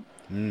living room.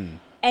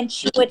 And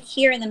she would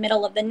hear in the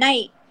middle of the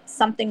night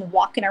something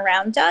walking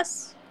around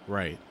us.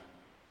 Right.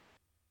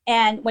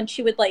 And when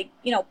she would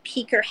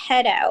peek her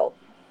head out,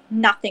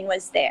 nothing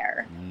was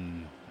there.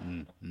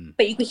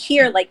 But you could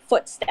hear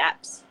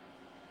footsteps,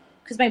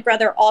 because my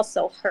brother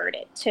also heard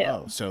it too.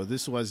 Oh, so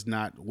this was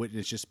not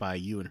witnessed just by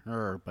you and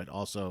her, but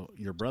also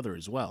your brother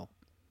as well.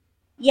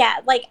 Yeah,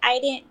 I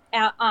didn't.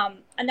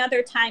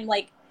 Another time,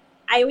 I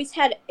always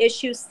had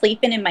issues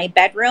sleeping in my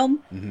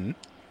bedroom. Mm-hmm.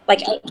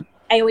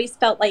 I always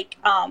felt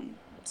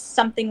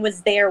something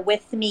was there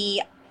with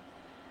me.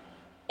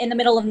 In the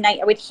middle of the night,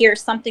 I would hear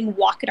something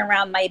walking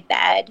around my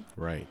bed.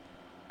 Right.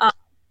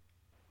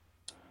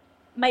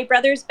 My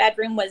brother's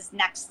bedroom was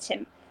next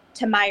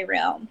to my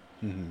room.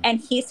 Mm-hmm.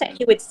 And he said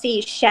he would see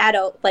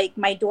shadow,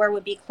 my door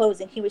would be closed,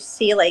 and he would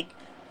see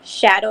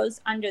shadows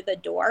under the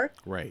door.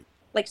 Right.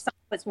 Someone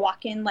was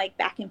walking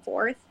back and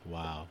forth.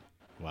 Wow.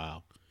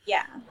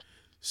 Yeah.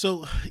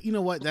 So you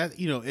know what, that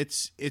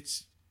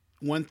it's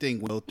one thing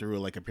we'll go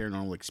through a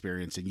paranormal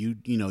experience, and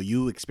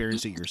you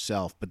experience it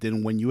yourself, but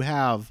then when you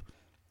have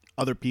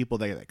other people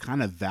that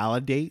kind of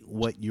validate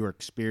what you're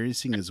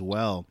experiencing as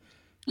well,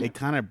 it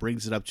kind of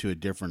brings it up to a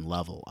different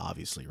level,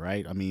 obviously,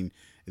 right? I mean,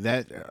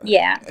 that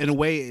in a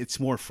way it's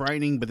more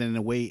frightening, but then in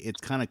a way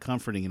it's kind of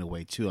comforting in a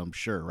way too, I'm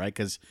sure, right?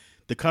 Because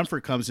the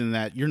comfort comes in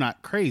that you're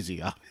not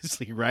crazy,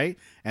 obviously, right?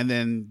 And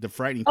then the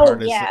frightening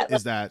part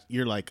is that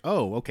you're like,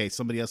 oh, okay,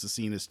 somebody else is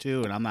seeing this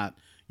too, and I'm not,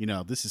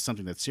 this is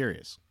something that's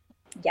serious.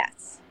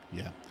 Yes.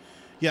 Yeah.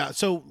 Yeah,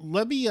 so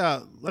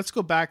let's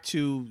go back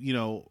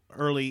to,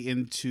 early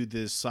into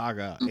this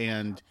saga,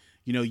 and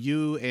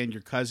you and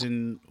your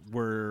cousin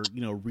were,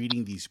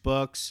 reading these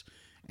books,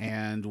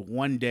 and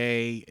one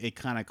day it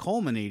kind of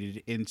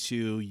culminated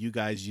into you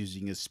guys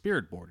using a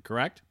spirit board,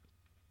 correct?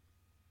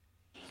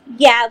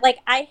 Yeah, like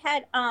I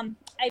had I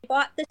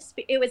bought this.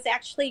 It was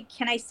actually,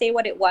 can I say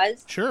what it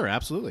was? Sure,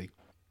 absolutely.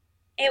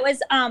 It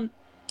was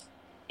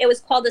it was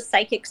called the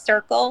Psychic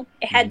Circle.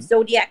 It had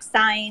zodiac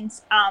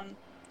signs.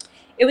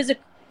 It was a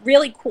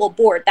really cool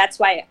board. That's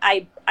why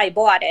I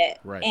bought it.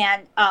 Right.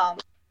 And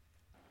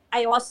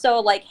I also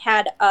like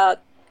had a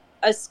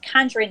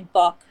conjuring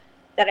book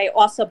that I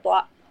also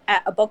bought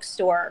at a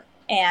bookstore,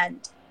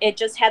 and it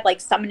just had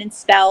like summoning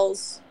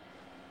spells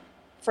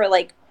for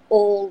like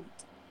old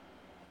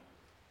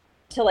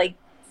to like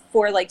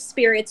for like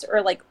spirits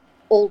or like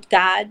old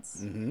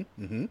gods. And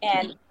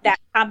that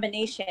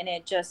combination,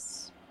 it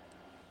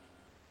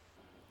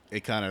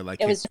kind of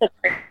like it was just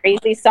a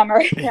crazy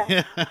summer.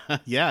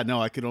 Yeah,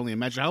 no, I could only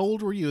imagine. How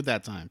old were you at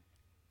that time?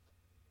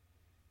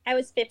 I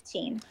was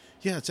 15.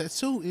 Yeah, it's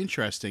so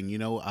interesting.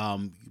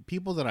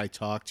 People that I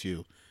talk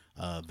to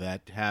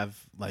that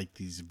have like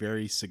these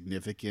very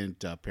significant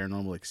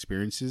paranormal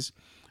experiences,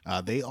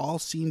 they all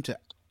seem to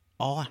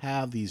all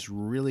have these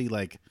really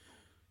like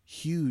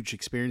huge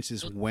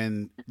experiences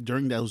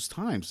during those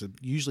times.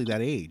 Usually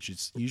that age,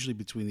 it's usually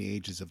between the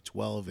ages of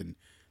 12 and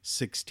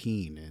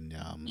 16,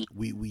 and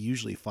we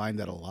usually find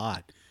that a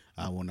lot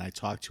when I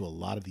talk to a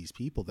lot of these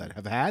people that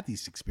have had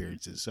these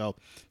experiences. So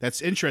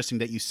that's interesting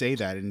that you say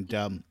that.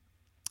 And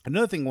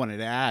another thing I wanted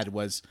to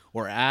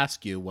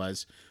ask you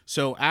was,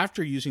 so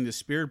after using the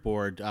spirit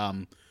board,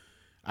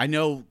 I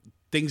know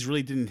things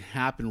really didn't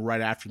happen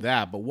right after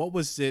that, but what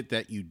was it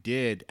that you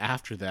did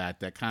after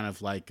that kind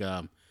of like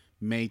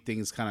made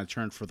things kind of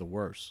turn for the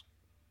worse?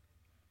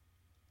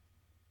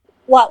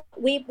 Well,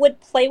 we would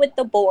play with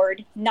the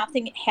board.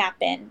 Nothing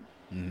happened.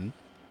 And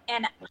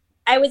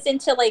I was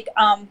into like,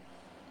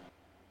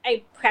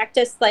 I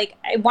practiced, like,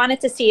 I wanted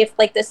to see if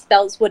like the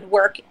spells would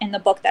work in the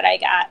book that I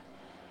got.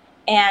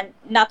 And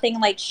nothing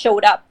like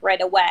showed up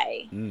right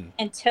away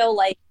until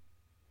like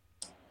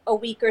a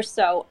week or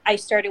so. I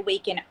started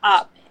waking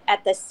up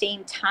at the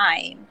same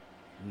time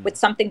with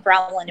something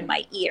growling in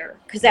my ear.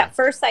 Because at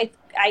first I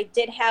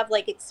did have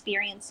like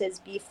experiences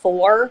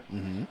before,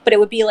 but it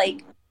would be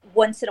like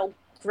once in a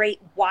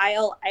great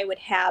while I would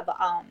have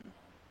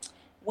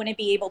wouldn't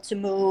be able to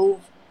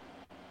move,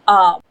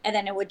 and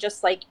then it would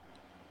just last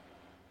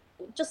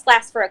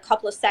for a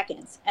couple of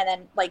seconds, and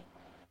then like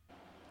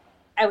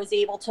I was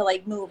able to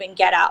like move and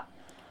get up.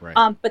 Right.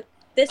 But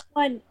this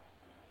time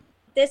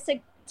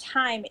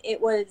it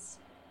was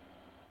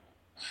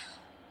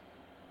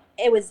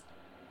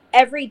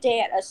every day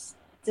at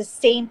the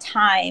same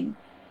time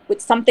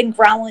with something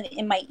growling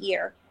in my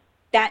ear.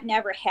 That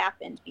never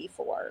happened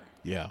before.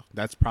 Yeah,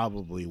 that's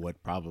probably what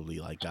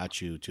like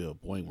got you to a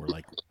point where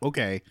like,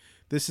 okay,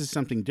 this is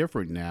something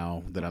different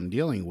now that I'm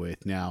dealing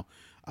with now.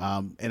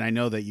 And I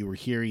know that you were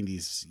hearing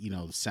these,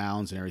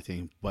 sounds and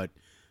everything, but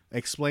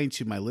explain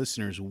to my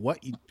listeners what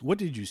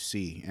did you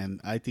see? And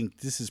I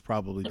think this is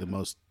probably the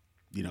most,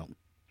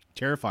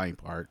 terrifying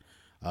part,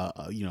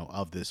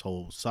 of this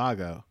whole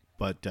saga.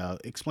 But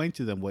explain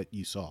to them what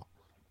you saw.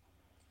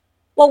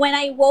 Well, when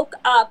I woke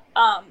up,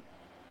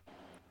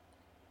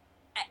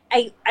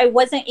 I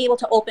wasn't able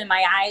to open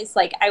my eyes.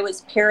 Like I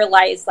was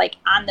paralyzed, like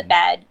on the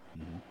bed.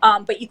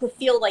 But you could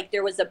feel like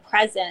there was a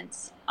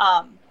presence.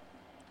 And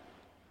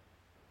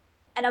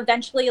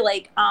eventually,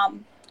 like a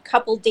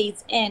couple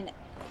days in,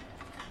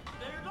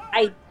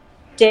 I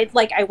did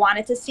like I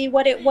wanted to see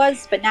what it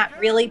was, but not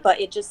really. But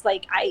it just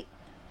like I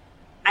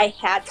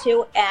had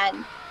to,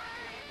 and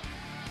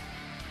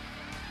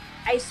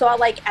I saw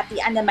like at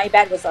the end of my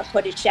bed was a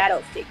hooded shadow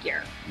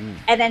figure,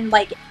 and then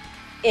like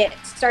it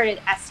started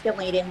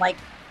escalating. Like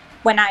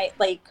when I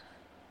like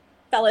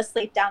fell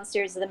asleep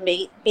downstairs in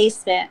the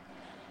basement,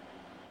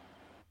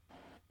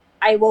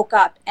 I woke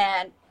up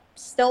and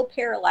still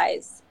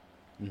paralyzed.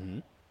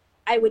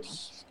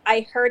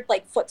 I heard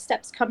like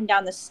footsteps coming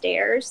down the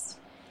stairs,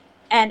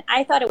 and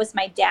I thought it was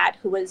my dad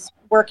who was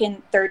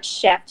working third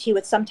shift. He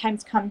would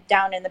sometimes come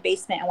down in the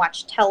basement and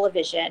watch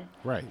television.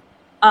 Right.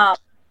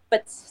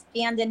 But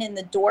standing in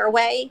the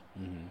doorway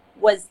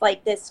was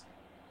like this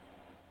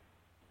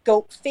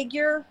goat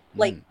figure,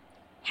 like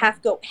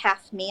half goat,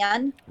 half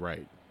man.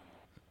 Right.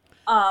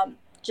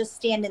 Just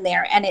standing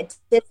there, and it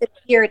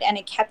disappeared, and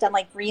it kept on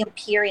like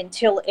reappearing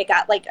until it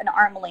got like an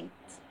arm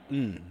length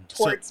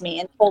towards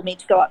me and told me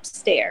to go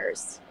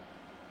upstairs.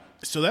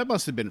 So that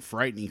must have been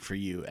frightening for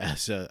you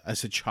as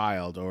a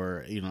child,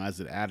 or as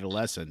an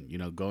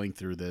adolescent, going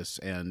through this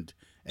and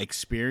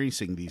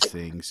experiencing these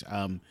things.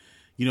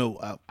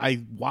 I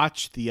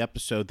watched the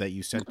episode that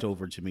you sent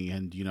over to me,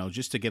 and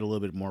just to get a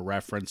little bit more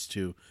reference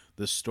to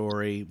the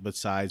story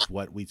besides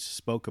what we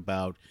spoke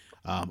about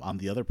on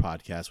the other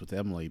podcast with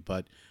Emily.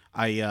 But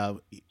I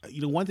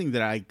one thing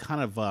that I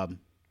kind of I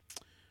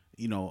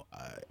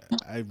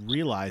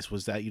realized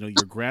was that your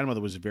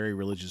grandmother was a very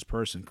religious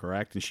person,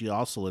 correct? And she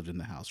also lived in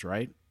the house,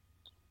 right?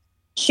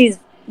 She's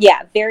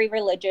very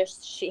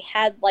religious. She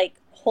had like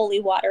holy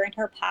water in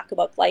her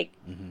pocketbook. Like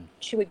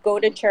she would go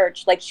to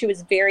church. Like she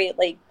was very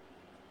like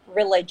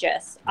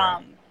religious.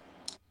 Right.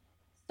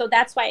 So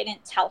that's why I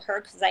didn't tell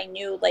her, because I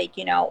knew, like,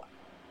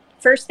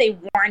 first they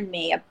warned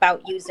me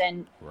about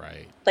using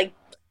like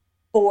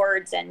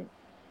boards, and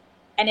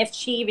if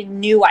she even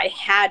knew I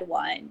had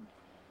one,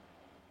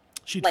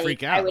 she'd like,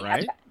 freak out, I would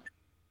right? have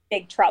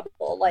big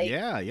trouble. Like,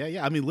 yeah.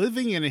 I mean,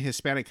 living in a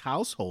Hispanic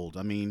household,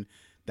 I mean,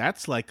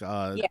 that's like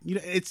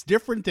it's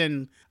different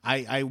than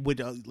I would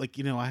like,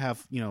 I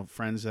have,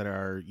 friends that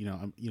are,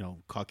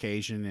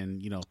 Caucasian,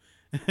 and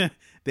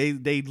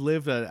they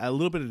live a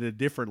little bit of a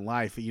different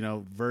life,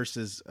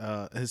 versus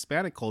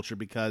Hispanic culture,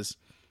 because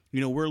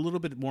we're a little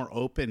bit more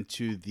open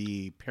to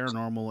the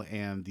paranormal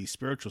and the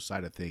spiritual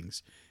side of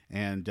things,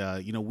 and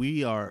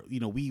we are,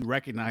 we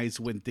recognize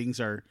when things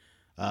are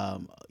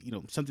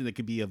something that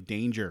could be of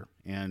danger,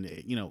 and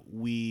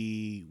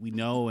we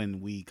know,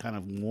 and we kind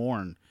of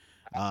warn.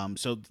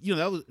 So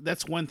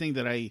that's one thing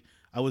that I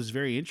was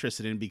very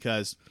interested in,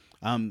 because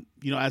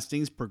as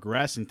things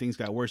progressed and things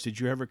got worse, did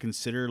you ever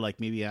consider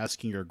like maybe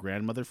asking your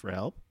grandmother for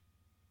help?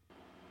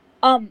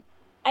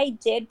 I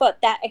did, but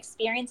that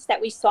experience that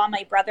we saw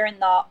my brother in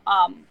the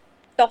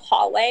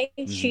hallway,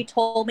 she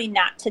told me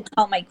not to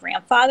tell my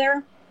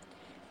grandfather.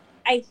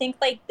 I think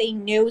like they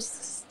knew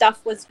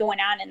stuff was going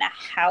on in the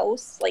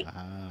house, like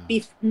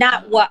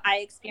not what I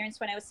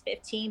experienced when I was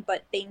 15,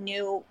 but they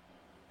knew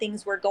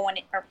things were going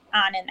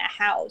on in the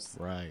house.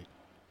 Right.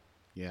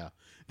 Yeah,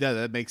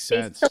 that makes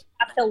sense. They still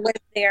have to live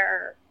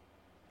there.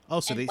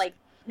 Oh, so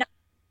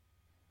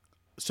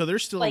so they're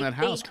still in that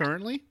house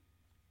currently?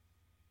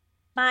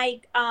 My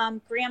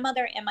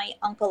grandmother and my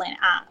uncle and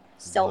aunt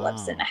still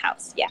lives in the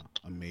house. Yeah.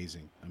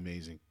 Amazing.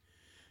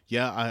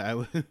 Yeah,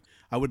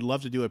 I would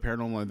love to do a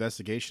paranormal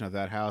investigation of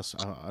that house.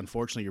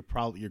 Unfortunately,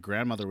 your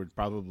grandmother would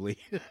probably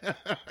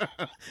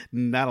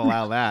not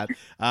allow that,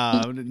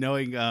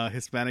 knowing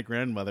Hispanic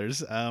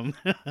grandmothers. Yeah.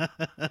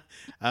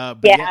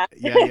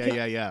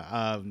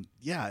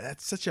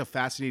 That's such a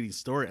fascinating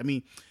story. I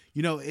mean,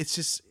 it's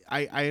just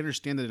I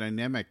understand the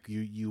dynamic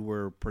you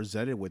were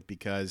presented with,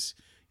 because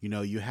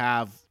you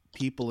have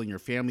people in your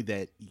family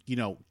that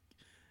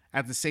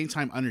at the same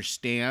time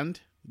understand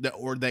that,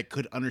 or that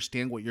could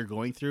understand what you're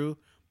going through,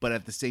 but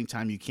at the same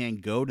time you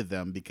can't go to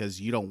them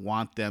because you don't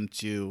want them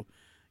to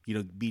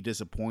be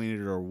disappointed,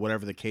 or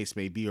whatever the case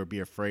may be, or be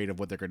afraid of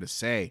what they're going to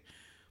say.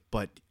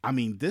 But I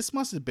mean, this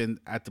must have been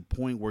at the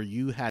point where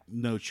you had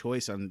no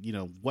choice on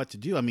what to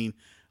do. I mean,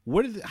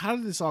 how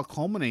did this all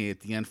culminate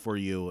at the end for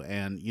you?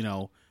 And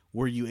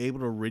were you able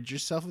to rid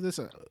yourself of this?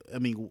 I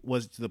mean,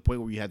 was it to the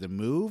point where you had to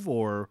move,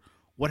 or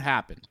what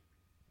happened?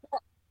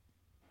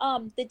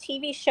 The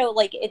TV show,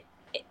 like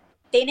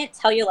they didn't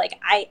tell you, like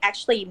I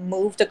actually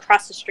moved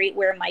across the street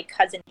where my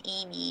cousin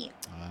Amy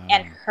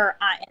and her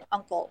aunt and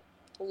uncle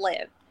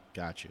live.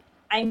 Got you.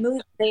 I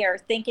moved there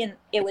thinking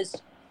it was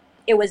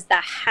the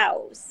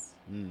house.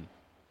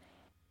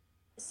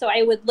 So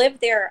I would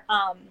live there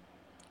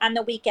on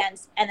the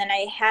weekends, and then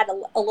I had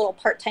a little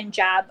part-time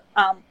job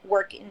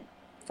working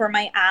for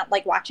my aunt,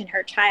 like watching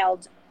her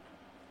child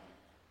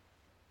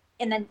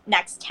in the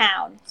next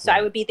town. So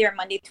I would be there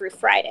Monday through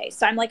Friday.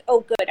 So I'm like,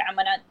 oh good, I'm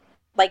gonna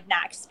like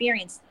not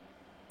experience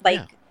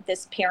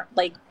this parent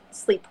like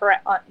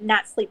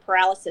not sleep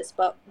paralysis,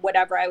 but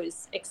whatever I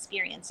was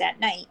experiencing at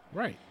night.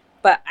 Right.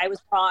 But I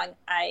was wrong.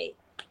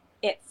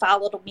 It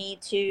followed me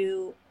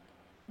to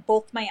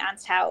both my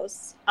aunt's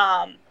house.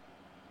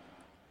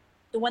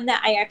 The one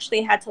that I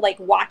actually had to like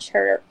watch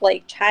her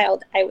like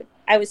child,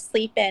 I was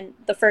sleeping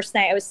the first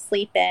night. I was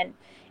sleeping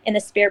in the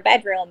spare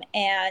bedroom,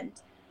 and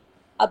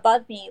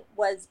above me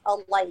was a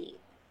light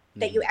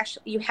that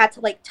you had to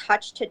like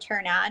touch to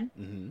turn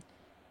on.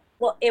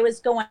 Well, it was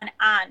going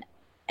on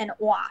and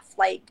off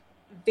like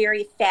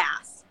very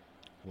fast.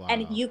 Wow.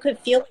 And you could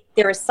feel like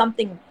there was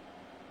something,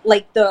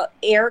 like the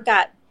air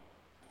got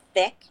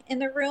thick in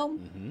the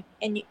room,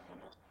 and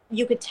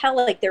you could tell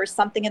like there was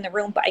something in the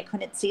room, but I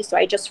couldn't see, so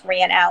I just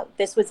ran out.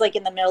 This was like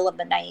in the middle of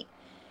the night,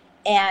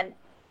 and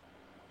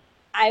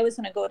I was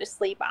going to go to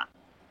sleep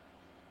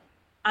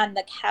on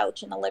the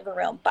couch in the living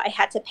room, but I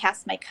had to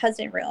pass my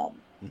cousin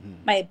room,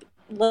 my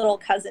little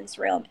cousin's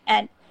room,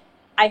 and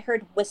I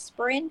heard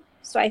whispering,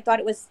 so I thought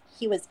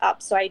he was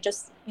up, so I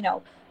just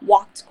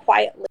walked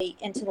quietly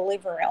into the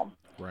living room.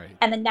 Right.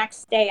 And the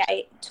next day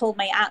I told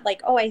my aunt,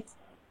 like, oh, I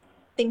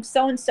think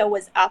so and so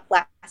was up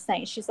last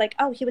night. She's like,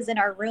 oh, he was in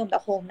our room the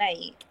whole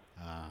night.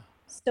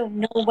 So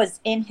no one was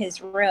in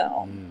his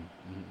room.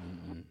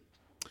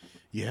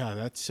 Yeah,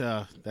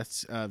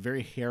 that's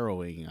very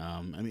harrowing.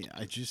 I mean,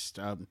 I just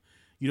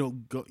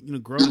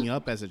growing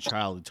up as a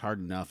child, it's hard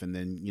enough, and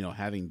then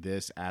having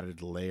this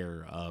added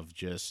layer of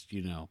just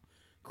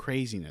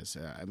craziness.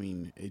 I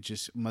mean, it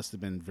just must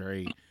have been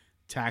very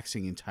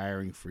taxing and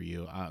tiring for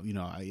you.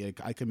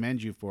 I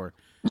commend you for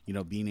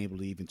being able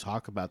to even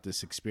talk about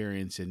this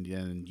experience and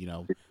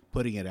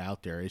putting it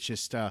out there. It's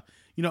just a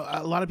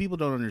lot of people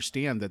don't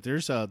understand that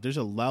there's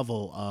a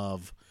level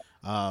of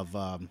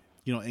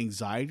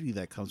anxiety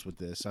that comes with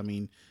this. I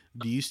mean,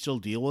 do you still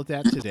deal with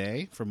that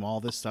today from all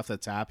this stuff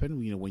that's happened,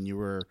 when you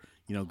were,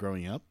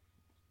 growing up?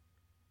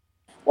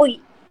 Well,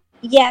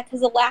 yeah,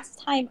 because the last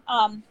time,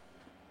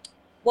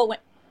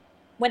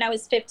 when I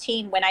was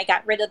 15, when I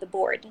got rid of the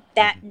board,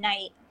 that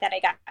night that I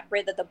got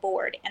rid of the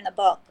board and the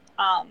book,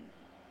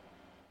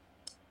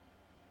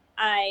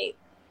 I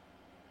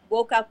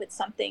woke up with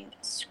something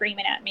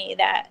screaming at me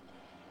that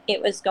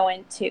it was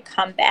going to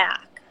come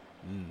back.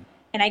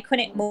 And I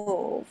couldn't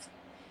move.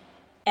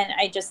 And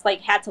I just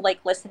had to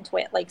listen to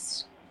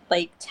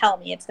it, tell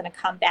me it's going to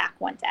come back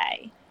one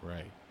day.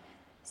 Right.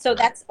 So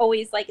that's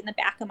always in the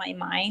back of my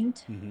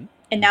mind.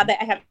 And now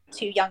that I have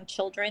 2 young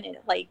children,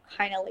 it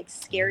kind of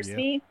scares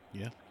me.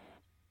 Yeah.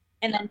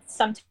 And then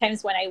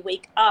sometimes when I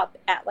wake up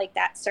at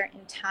that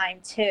certain time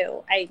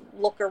too, I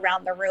look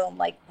around the room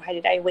why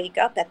did I wake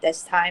up at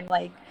this time?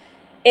 I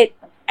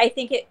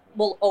think it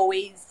will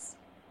always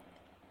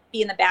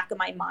be in the back of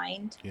my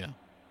mind. Yeah.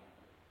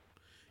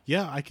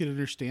 Yeah, I could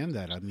understand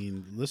that. I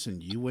mean,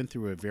 listen, you went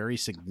through a very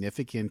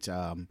significant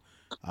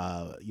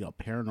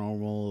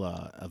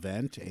paranormal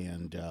event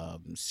and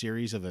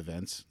series of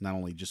events, not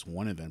only just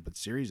one event, but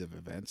series of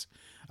events.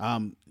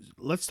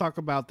 Let's talk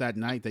about that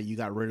night that you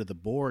got rid of the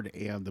board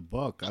and the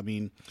book. I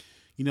mean,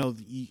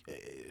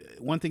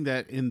 one thing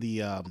that in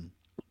the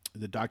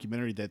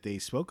documentary that they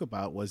spoke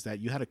about was that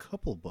you had a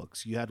couple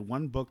books. You had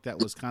one book that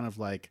was kind of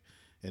like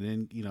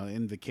an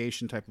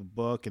invocation type of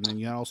book, and then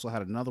you also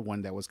had another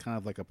one that was kind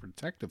of like a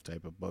protective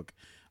type of book.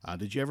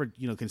 Did you ever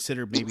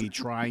consider maybe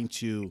trying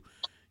to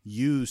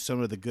use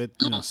some of the good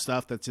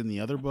stuff that's in the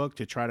other book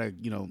to try to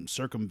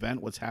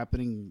circumvent what's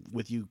happening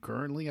with you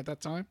currently at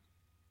that time?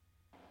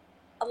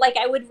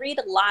 I would read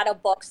a lot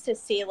of books to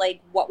see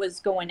what was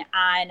going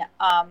on.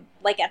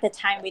 At the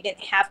time we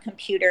didn't have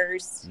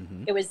computers.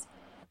 It was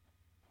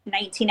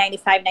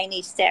 1995,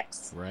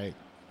 96. Right.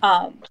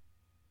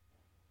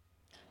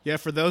 Yeah,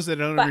 for those that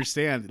don't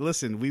understand,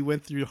 listen, we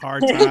went through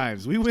hard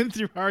times.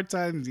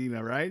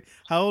 Zena, right?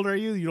 How old are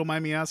you? You don't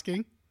mind me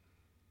asking?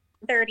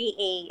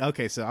 38.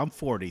 Okay, so I'm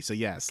 40. So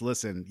yes,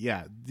 listen,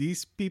 yeah,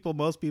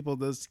 most people,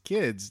 those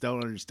kids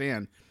don't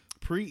understand.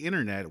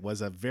 Pre-internet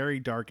was a very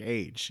dark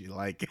age.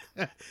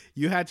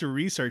 You had to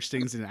research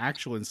things in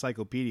actual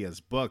encyclopedias,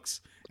 books,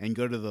 and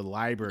go to the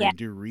library and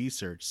do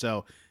research.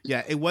 So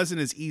yeah, it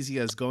wasn't as easy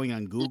as going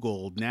on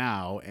Google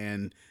now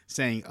and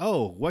saying,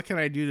 "Oh, what can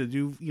I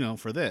do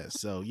for this?"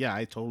 So yeah,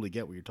 I totally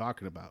get what you're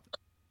talking about.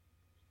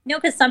 No,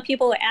 because some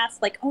people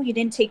ask "Oh, you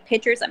didn't take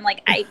pictures?" I'm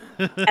I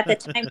at the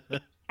time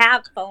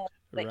have phones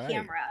with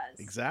cameras.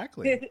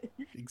 Exactly.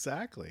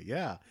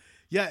 Yeah.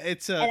 Yeah.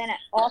 It's and then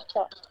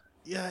also.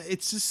 Yeah,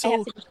 it's just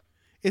so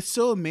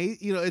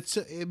amazing. It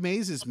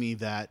amazes me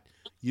that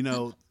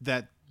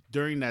that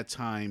during that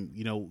time,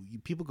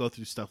 people go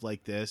through stuff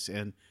like this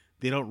and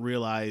they don't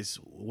realize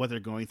what they're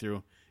going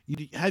through.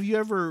 Have you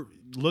ever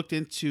looked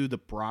into the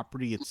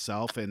property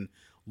itself and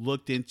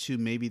looked into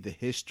maybe the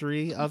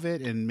history of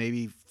it and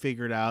maybe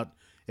figured out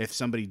if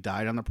somebody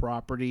died on the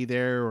property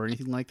there or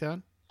anything like that?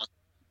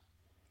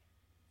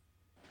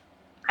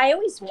 I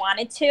always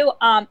wanted to.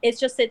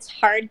 It's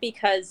hard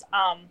because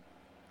I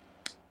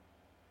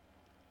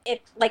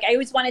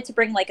always wanted to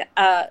bring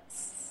a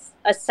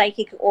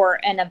psychic or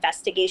an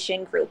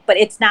investigation group, but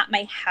it's not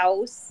my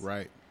house.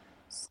 Right.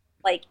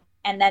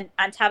 And then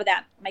on top of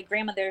that, my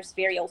grandmother's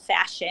very old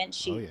fashioned.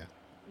 She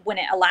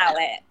wouldn't allow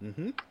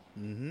it.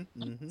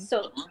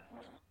 So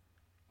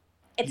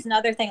it's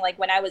another thing.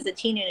 When I was a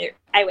teenager,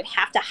 I would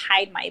have to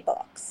hide my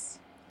books.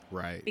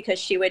 Right. Because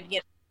she would,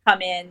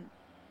 come in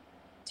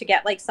to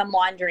get some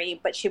laundry,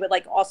 but she would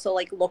also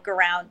look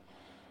around.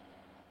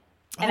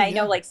 And I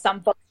know some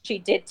books she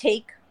did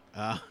take.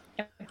 And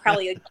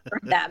probably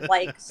ignored them.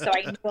 So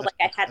I knew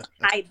I had to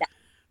hide that.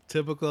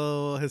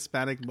 Typical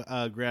Hispanic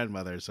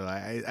grandmother. So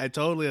I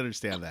totally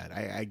understand that.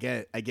 I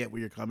get where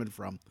you're coming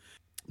from.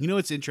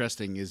 What's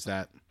interesting is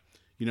that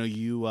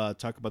you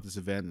talk about this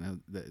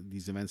event,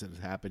 these events that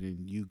have happened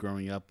in you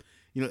growing up.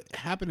 It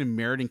happened in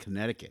Meriden,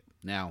 Connecticut.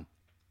 Now,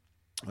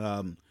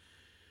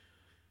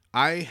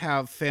 I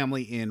have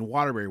family in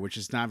Waterbury, which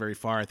is not very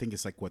far. I think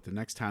it's the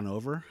next town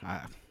over.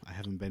 I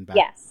haven't been back.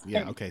 Yes.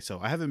 Yeah. Okay. So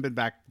I haven't been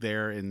back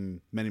there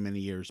in many, many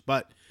years,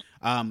 but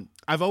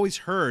I've always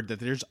heard that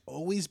there's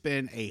always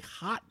been a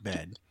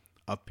hotbed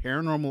of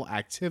paranormal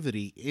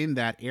activity in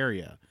that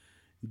area.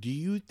 Do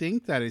you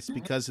think that it's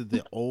because of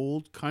the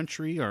old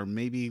country or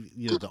maybe,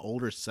 the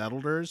older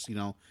settlers,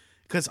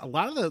 because a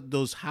lot of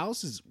those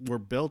houses were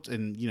built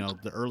in,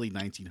 the early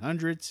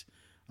 1900s.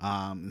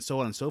 And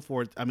so on and so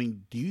forth. I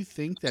mean, do you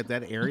think that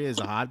area is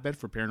a hotbed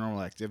for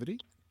paranormal activity?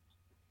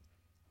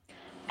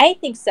 I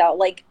think so.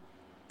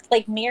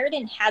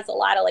 Meriden has a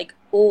lot of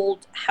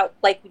old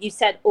you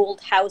said,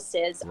 old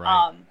houses.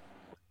 Right.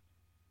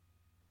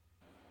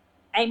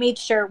 I made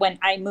sure when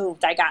I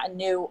moved, I got a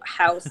new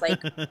house.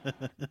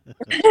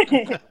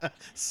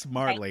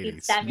 Smart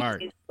lady.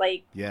 Smart.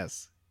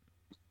 Yes.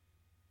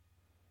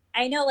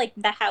 I know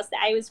the house that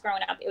I was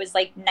growing up, it was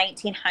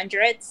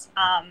 1900s.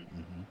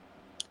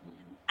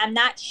 I'm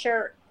not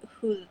sure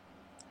who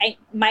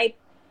my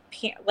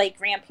like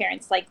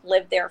grandparents like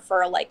lived there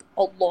for like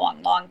a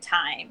long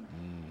time.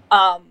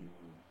 And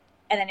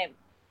then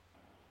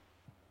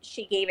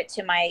she gave it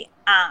to my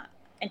aunt,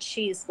 and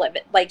she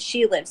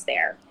lives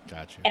there.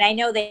 Gotcha. And I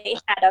know they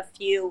had a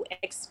few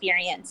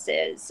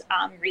experiences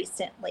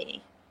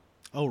recently.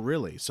 Oh,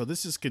 really? So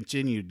this has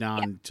continued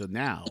on to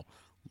now,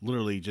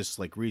 literally just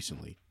like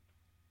recently.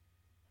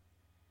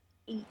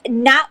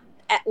 Not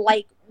at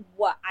like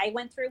what I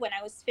went through when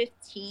I was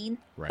 15,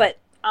 right. But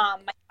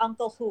my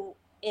uncle, who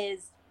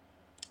is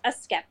a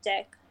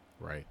skeptic,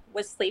 right,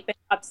 was sleeping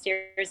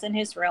upstairs in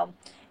his room,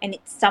 and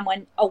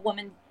a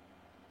woman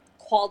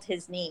called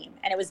his name,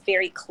 and it was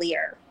very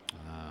clear.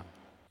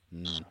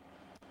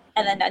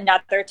 And then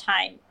another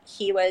time,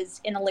 he was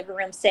in the living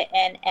room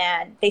sitting,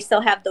 and they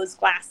still have those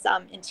glass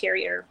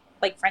interior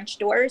like French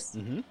doors.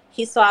 Mm-hmm.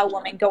 He saw a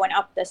woman going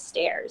up the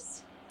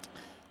stairs.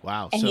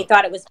 Wow! And he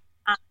thought it was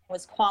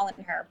calling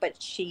her,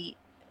 but she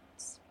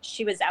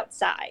was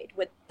outside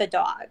with the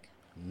dog.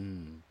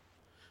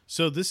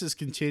 So this has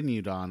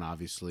continued on,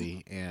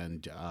 obviously,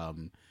 and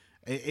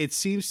it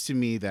seems to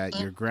me that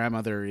your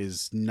grandmother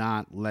is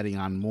not letting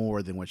on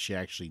more than what she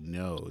actually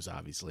knows,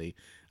 obviously.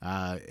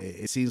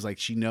 It seems like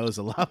she knows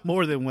a lot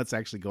more than what's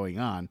actually going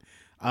on.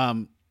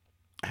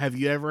 Have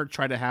you ever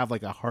tried to have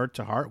like a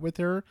heart-to-heart with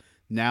her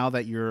now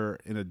that you're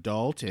an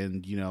adult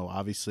and,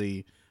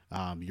 obviously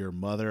your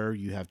mother,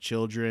 you have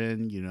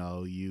children,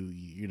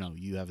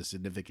 you have a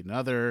significant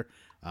other,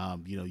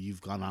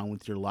 you've gone on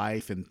with your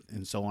life and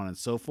so on and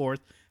so forth.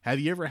 Have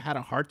you ever had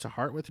a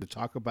heart-to-heart with her to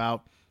talk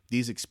about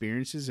these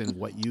experiences and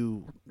what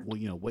you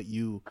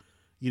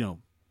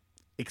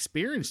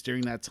experienced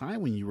during that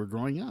time when you were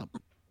growing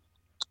up?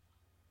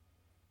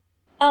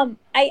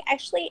 I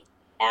actually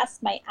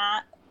asked my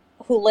aunt,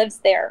 who lives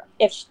there,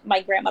 if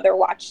my grandmother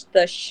watched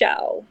the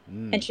show,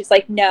 and she's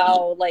like,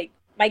 no, like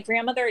my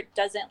grandmother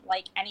doesn't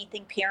like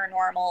anything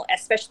paranormal,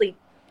 especially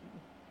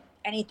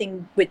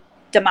anything with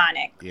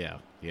demonic. Yeah,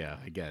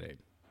 I get it.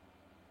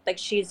 Like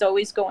she's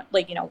always going,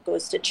 like,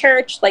 goes to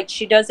church. Like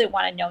she doesn't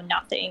want to know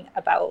nothing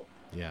about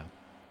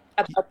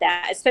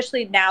that,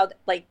 especially now that,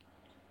 like,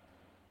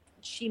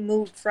 she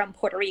moved from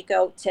Puerto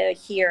Rico to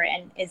here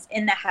and is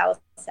in the house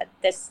that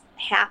this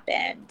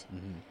happened.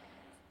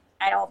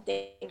 I don't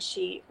think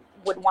she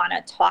would want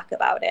to talk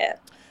about it.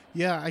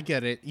 Yeah, I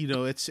get it.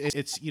 It's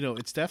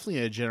definitely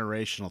a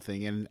generational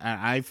thing, and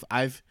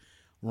I've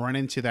run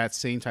into that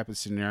same type of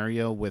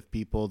scenario with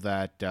people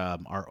that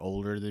are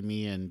older than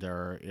me and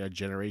are a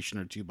generation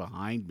or two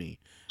behind me.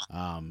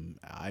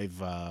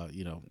 I've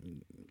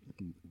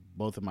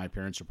both of my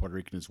parents are Puerto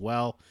Rican as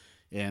well.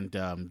 And,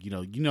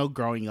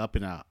 growing up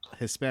in a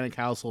Hispanic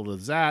household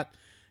as that,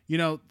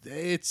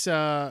 it's,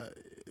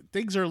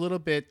 things are a little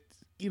bit,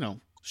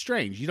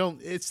 strange.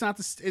 It's not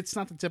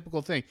the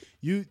typical thing.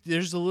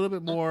 There's a little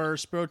bit more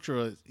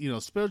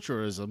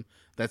spiritualism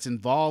that's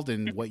involved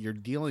in what you're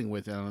dealing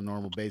with on a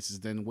normal basis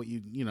than what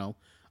you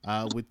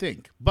would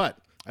think. But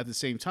at the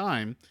same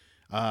time,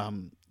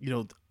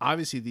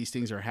 obviously these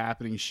things are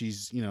happening.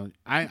 She's,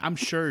 I'm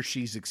sure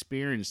she's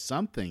experienced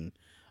something,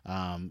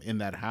 in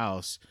that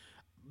house.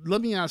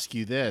 Let me ask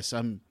you this.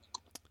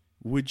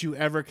 Would you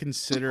ever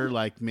consider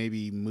like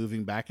maybe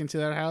moving back into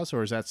that house,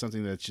 or is that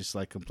something that's just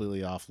like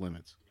completely off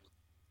limits?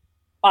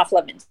 Off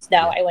limits.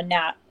 No, I would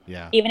not.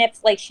 Yeah. Even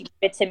if like she gave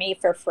it to me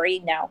for free,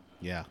 no.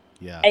 Yeah.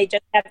 I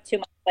just have too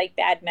much like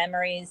bad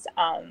memories.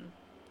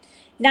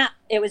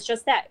 It was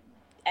just that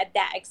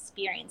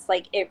experience,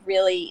 like it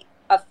really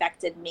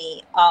affected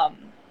me.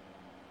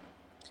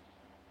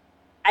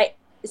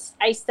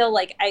 I still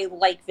like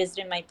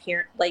visiting my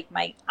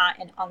my aunt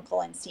and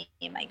uncle and seeing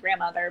my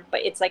grandmother, but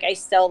it's like I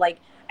still like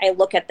I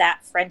look at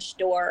that French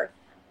door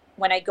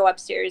when I go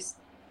upstairs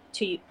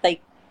to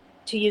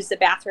use the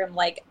bathroom.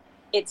 Like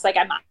it's like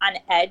I'm on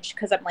edge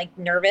because I'm like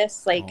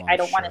nervous. Like I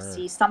don't want to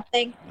see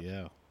something.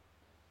 Yeah.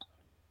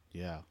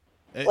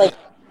 Like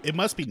it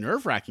must be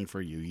nerve-wracking for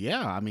you.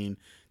 Yeah, I mean,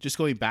 just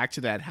going back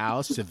to that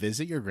house to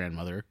visit your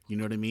grandmother. You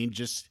know what I mean?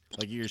 Just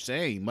like you're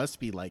saying, must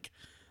be like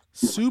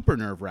super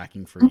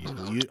nerve-wracking for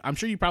you. I'm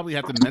sure you probably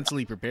have to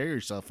mentally prepare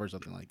yourself for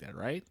something like that,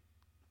 right?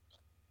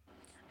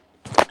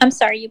 I'm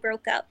sorry, you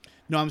broke up.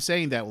 No, I'm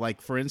saying that,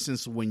 like, for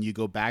instance, when you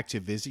go back to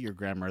visit your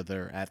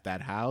grandmother at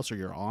that house or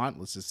your aunt,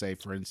 let's just say,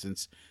 for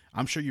instance,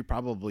 I'm sure you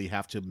probably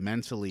have to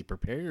mentally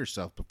prepare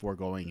yourself before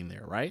going in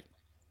there, right?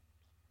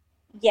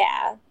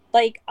 Yeah,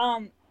 like,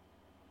 I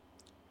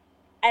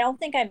don't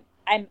think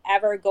I'm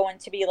ever going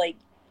to be like,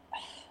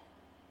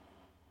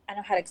 I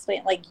don't know how to explain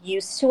it, like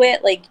used to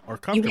it. Like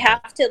you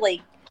have to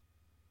like,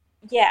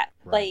 yeah,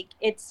 right. Like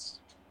it's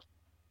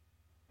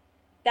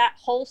that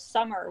whole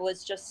summer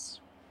was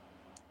just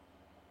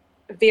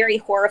very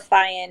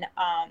horrifying.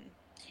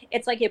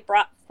 It's like it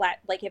brought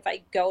like if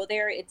I go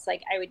there, it's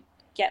like I would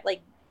get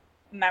like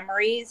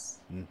memories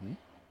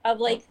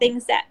of like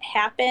things that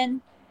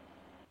happen.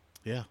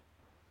 Yeah,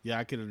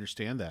 I can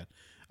understand that.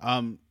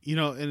 And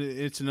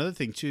it's another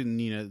thing too,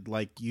 Nina,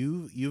 like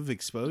you've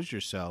exposed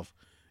yourself,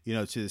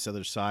 to this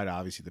other side,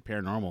 obviously the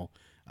paranormal.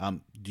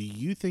 Do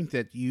you think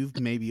that you've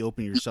maybe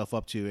opened yourself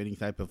up to any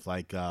type of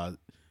like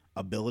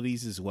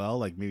abilities as well,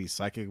 like maybe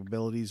psychic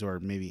abilities or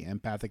maybe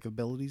empathic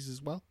abilities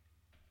as well?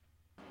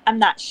 I'm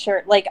not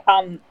sure. Like,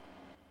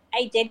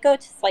 I did go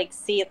to like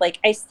see, like,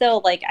 I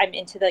still like, I'm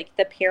into like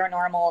the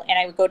paranormal, and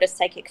I would go to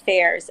psychic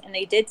fairs, and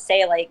they did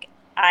say like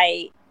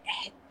I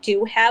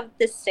do have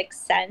the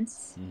sixth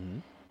sense,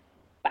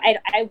 but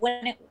I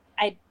wouldn't,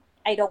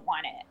 I don't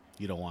want it.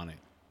 You don't want it.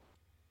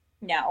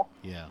 No.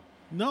 Yeah.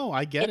 No,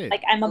 I get it.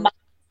 Like, I'm a mom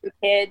of 2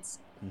 kids.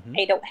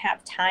 I don't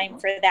have time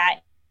for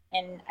that,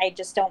 and I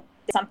just don't.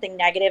 Something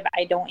negative,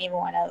 I don't even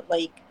want to,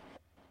 like.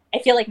 I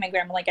feel like my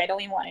grandma, like, I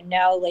don't even want to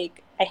know.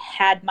 Like, I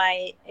had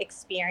my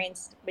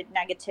experience with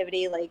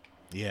negativity, like.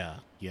 Yeah,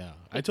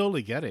 I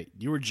totally get it.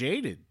 You were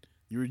jaded.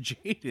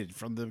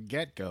 From the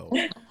get-go.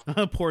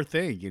 Poor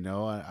thing, you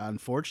know.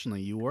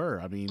 Unfortunately, you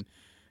were. I mean,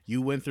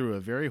 you went through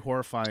a very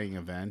horrifying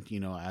event, you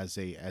know, as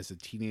a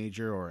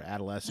teenager or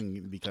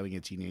adolescent becoming a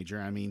teenager.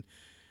 I mean,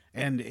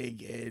 and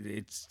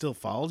it still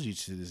follows you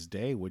to this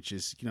day, which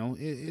is, you know,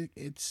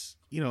 it's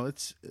you know,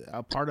 it's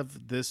a part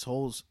of this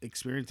whole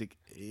experience.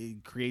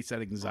 It creates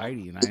that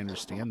anxiety, and I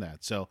understand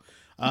that. So,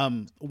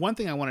 one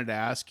thing I wanted to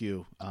ask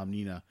you,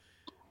 Nina,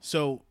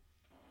 so,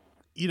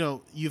 you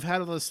know, you've had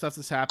all this stuff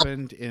that's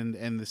happened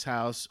in this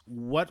house.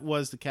 What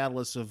was the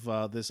catalyst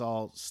of this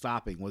all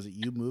stopping? Was it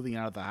you moving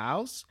out of the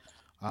house?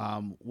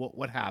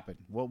 What happened?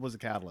 What was the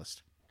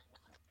catalyst?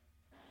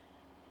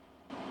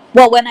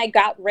 Well, when I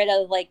got rid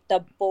of like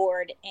the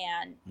board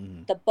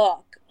and the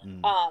book,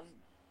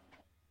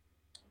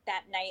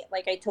 that night,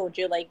 like I told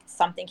you, like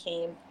something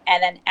came,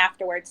 and then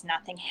afterwards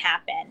nothing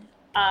happened.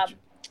 Gotcha.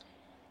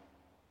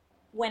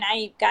 When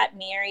I got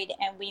married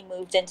and we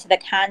moved into the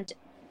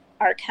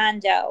our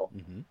condo,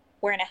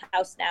 we're in a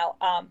house now.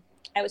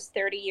 I was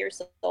 30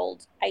 years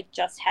old. I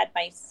just had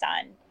my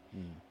son,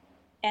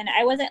 and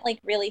I wasn't like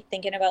really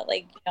thinking about,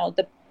 like, you know,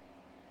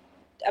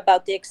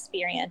 about the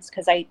experience,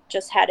 because I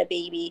just had a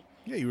baby.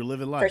 Yeah, you were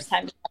living life. First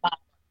time.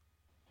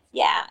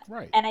 Yeah.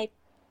 Right. And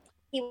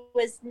he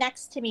was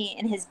next to me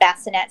in his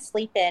bassinet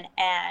sleeping,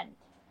 and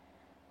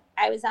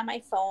I was on my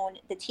phone.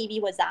 The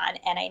TV was on,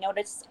 and I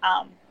noticed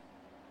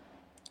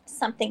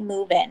something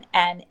moving,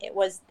 and it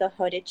was the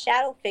hooded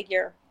shadow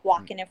figure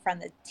walking in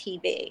front of the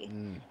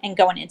TV and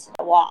going into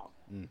the wall.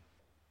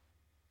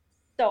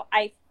 So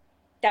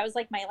that was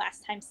like my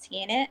last time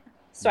seeing it.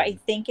 So I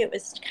think it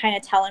was kind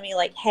of telling me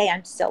like, hey,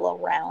 I'm still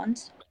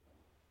around.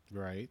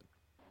 Right.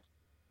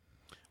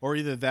 Or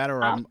either that,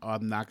 or I'm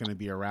not going to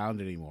be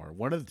around anymore.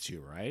 One of the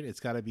two, right? It's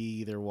got to be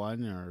either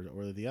one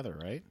or the other,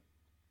 right?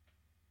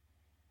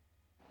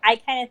 I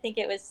kind of think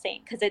it was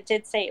saying, because it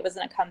did say it was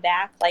going to come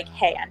back, like,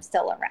 hey, I'm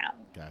still around.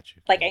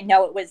 Gotcha. Like, I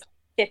know it was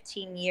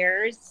 15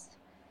 years,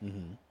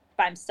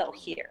 but I'm still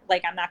here.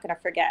 Like, I'm not going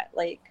to forget.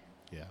 Like,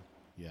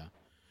 yeah.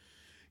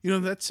 You know,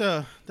 that's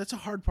a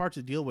hard part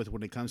to deal with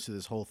when it comes to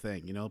this whole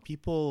thing. You know,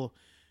 people,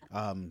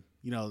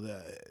 you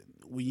know,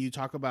 when you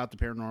talk about the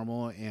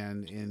paranormal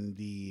and in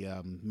the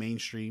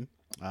mainstream,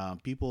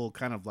 people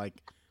kind of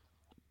like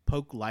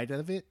poke light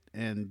of it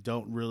and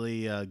don't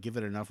really give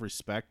it enough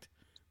respect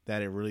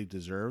that it really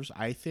deserves.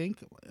 I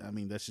think. I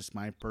mean, that's just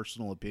my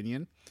personal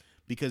opinion,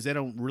 because they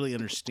don't really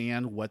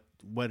understand what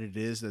it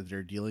is that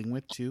they're dealing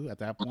with too at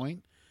that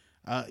point.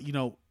 You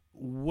know,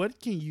 what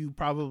can you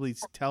probably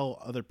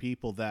tell other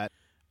people that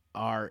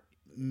are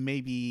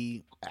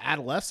maybe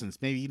adolescents?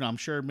 Maybe, you know, I'm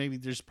sure maybe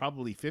there's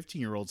probably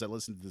 15-year-olds that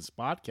listen to this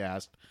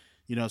podcast,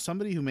 you know,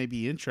 somebody who may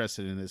be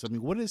interested in this. I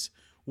mean, what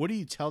do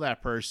you tell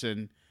that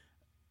person,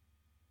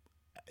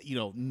 you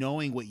know,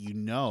 knowing what you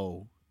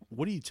know,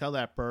 what do you tell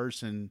that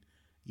person,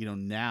 you know,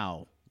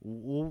 now?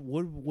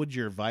 What would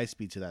your advice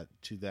be to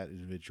that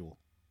individual?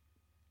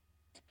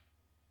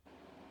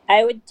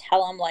 I would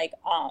tell them, like,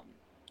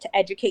 to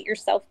educate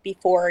yourself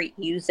before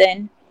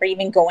using or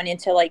even going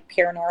into like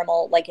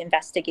paranormal like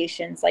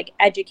investigations. Like,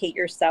 educate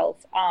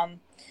yourself.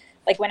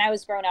 Like when I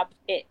was growing up,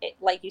 it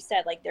like you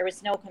said, like there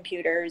was no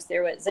computers.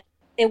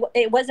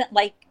 It wasn't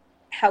like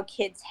how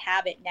kids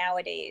have it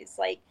nowadays.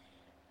 Like,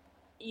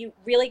 you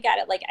really got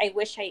it. Like, I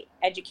wish I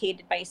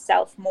educated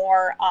myself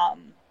more,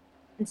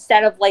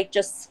 instead of like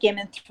just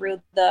skimming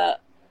through the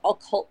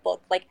occult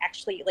book, like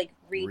actually like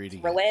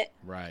reading through it.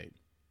 Right.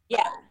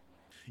 Yeah.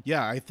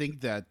 Yeah, I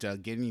think that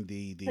getting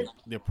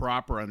the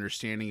proper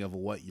understanding of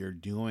what you're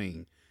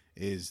doing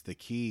is the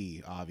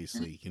key,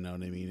 obviously. You know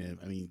what I mean?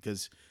 I mean,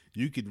 because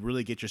you could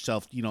really get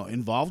yourself, you know,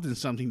 involved in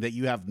something that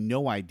you have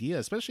no idea,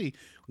 especially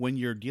when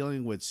you're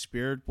dealing with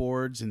spirit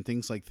boards and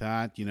things like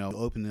that, you know,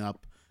 opening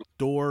up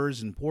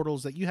doors and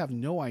portals that you have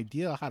no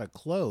idea how to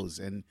close.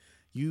 And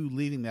you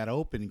leaving that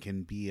open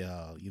can be,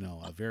 you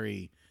know, a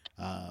very,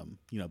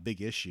 you know,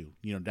 big issue,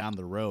 you know, down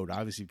the road,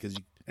 obviously, because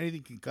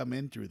anything can come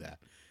in through that.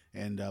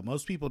 And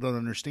most people don't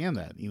understand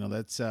that. You know,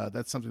 that's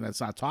something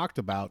that's not talked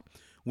about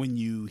when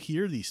you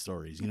hear these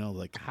stories. You know,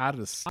 like how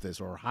to stop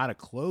this or how to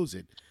close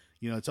it.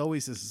 You know, it's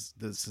always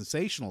the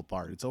sensational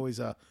part. It's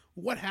always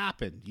what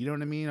happened. You know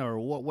what I mean, or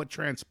what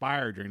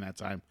transpired during that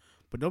time.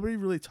 But nobody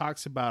really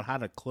talks about how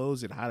to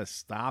close it, how to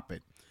stop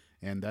it.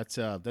 And that's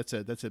a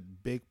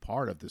big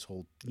part of this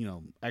whole, you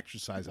know,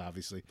 exercise.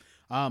 Obviously,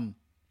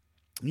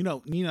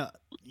 Nina,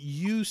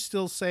 you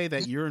still say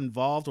that you're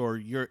involved or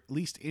you're at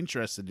least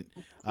interested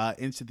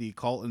into the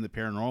occult and the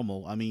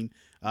paranormal. I mean,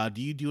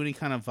 do you do any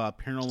kind of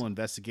paranormal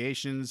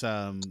investigations?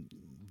 Do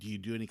you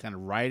do any kind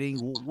of writing?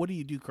 What do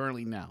you do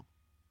currently now?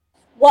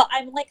 Well,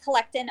 I'm like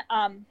collecting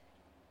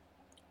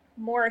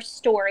more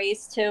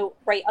stories to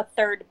write a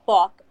third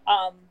book.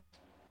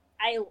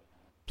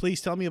 Please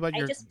tell me about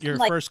your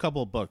first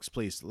couple of books,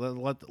 please.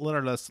 Let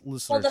our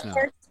listeners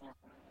know.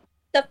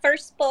 The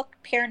first book,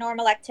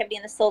 Paranormal Activity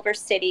in the Silver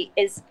City,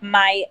 is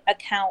my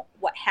account,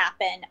 what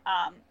happened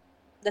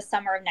the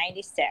summer of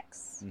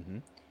 '96.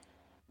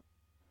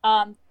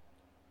 Mm-hmm.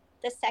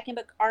 The second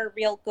book are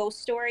Real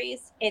Ghost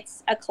Stories.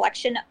 It's a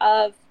collection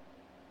of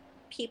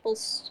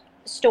people's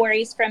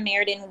stories from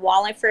Meriden,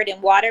 Wallingford,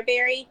 and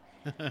Waterbury.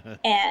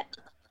 And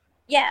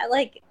yeah,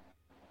 like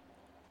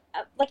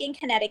in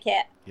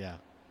Connecticut. Yeah.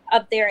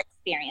 Of their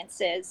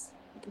experiences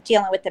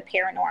dealing with the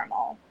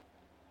paranormal.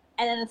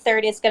 And then the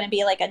third is going to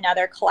be like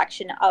another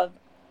collection of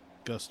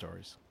ghost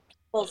stories.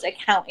 People's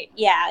encounters.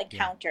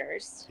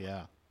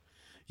 Yeah.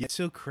 It's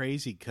so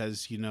crazy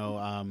because,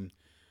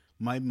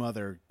 my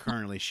mother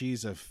currently,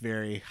 she's a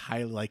very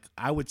high, like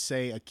I would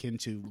say akin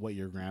to what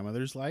your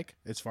grandmother's like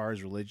as far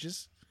as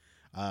religious.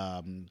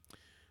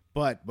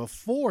 But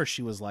before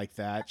she was like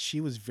that, she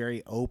was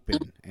very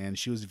open and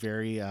she was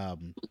very,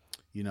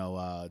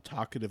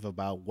 talkative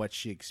about what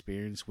she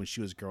experienced when she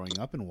was growing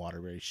up in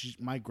Waterbury.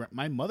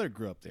 My mother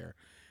grew up there,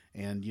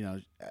 and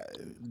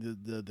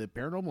the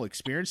paranormal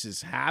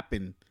experiences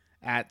happen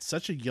at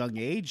such a young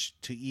age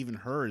to even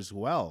her as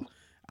well.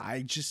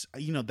 I just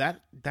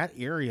that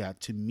area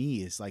to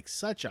me is like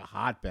such a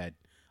hotbed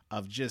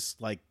of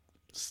just like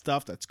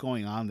stuff that's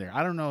going on there.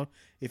 I don't know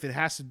if it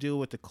has to do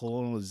with the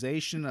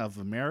colonization of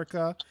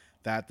America,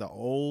 that the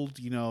old,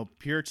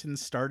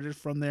 Puritans started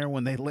from there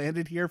when they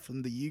landed here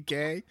from the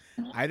UK.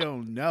 I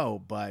don't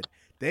know, but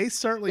they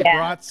certainly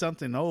brought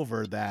something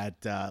over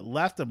that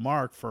left a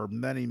mark for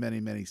many, many,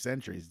 many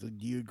centuries. Do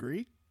you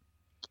agree?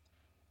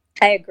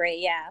 I agree,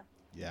 yeah.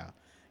 Yeah.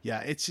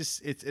 Yeah, it's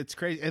just, it's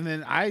crazy. And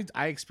then I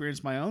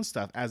experienced my own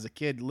stuff as a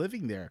kid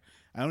living there.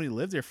 I only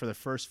lived there for the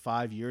first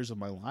 5 years of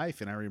my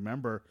life, and I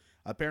remember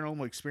a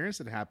paranormal experience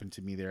that happened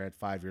to me there at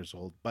 5 years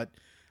old. But,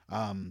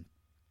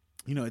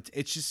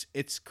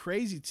 it's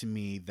crazy to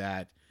me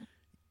that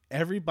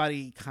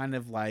everybody kind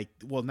of like,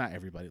 well, not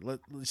everybody,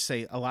 let's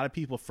say a lot of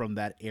people from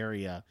that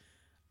area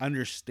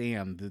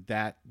understand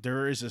that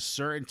there is a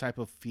certain type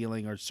of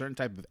feeling or a certain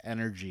type of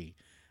energy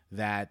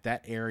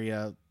that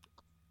area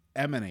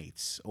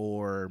emanates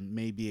or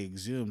maybe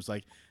exhumes.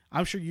 Like,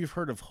 I'm sure you've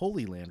heard of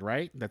Holy Land,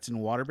 right? That's in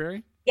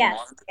Waterbury. Yes.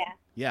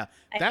 Yeah.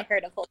 I've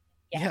heard of Holy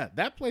Land. Yeah,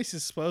 that place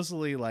is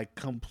supposedly like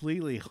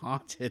completely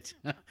haunted.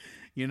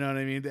 You know what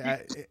I mean?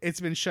 It's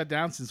been shut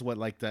down since what,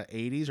 like the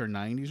 80s or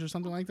 90s or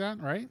something like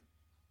that, right?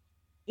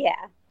 Yeah.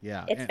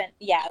 Yeah. It's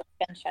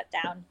been shut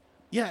down.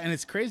 Yeah, and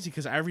it's crazy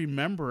because I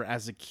remember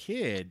as a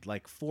kid,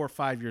 like 4 or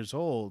 5 years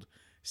old,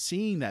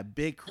 seeing that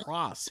big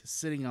cross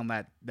sitting on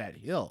that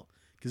hill,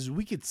 because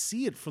we could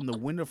see it from the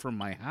window from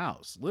my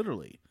house,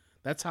 literally.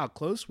 That's how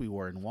close we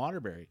were in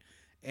Waterbury.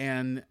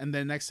 And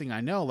then next thing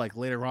I know, like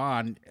later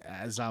on,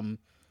 as I'm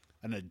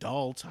an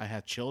adult, I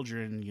have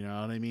children, you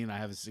know what I mean? I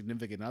have a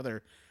significant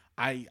other.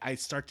 I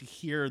start to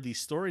hear these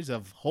stories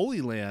of Holy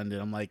Land, and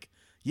I'm like,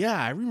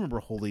 yeah, I remember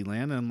Holy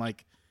Land. And I'm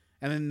like,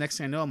 and then next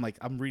thing I know,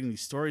 I'm reading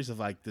these stories of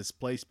like this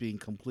place being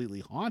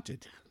completely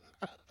haunted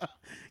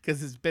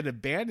because it's been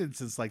abandoned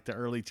since like the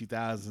early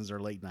 2000s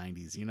or late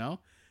 90s, you know?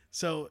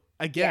 So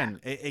again,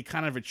 it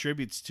kind of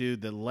attributes to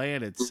the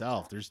land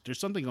itself. There's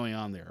something going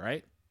on there,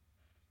 right?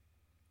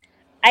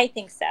 I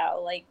think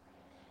so. Like,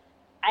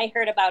 I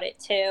heard about it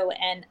too,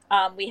 and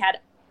we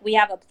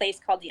have a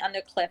place called the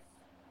Undercliff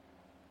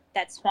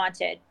that's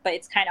haunted, but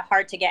it's kind of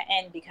hard to get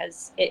in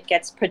because it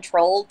gets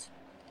patrolled.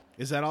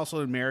 Is that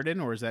also in Meriden,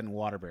 or is that in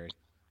Waterbury?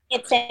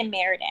 It's in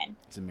Meriden.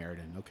 It's in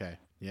Meriden. Okay,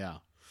 yeah.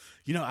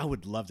 You know, I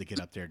would love to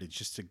get up there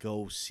to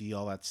go see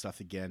all that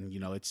stuff again. You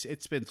know,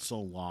 it's been so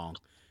long,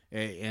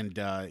 and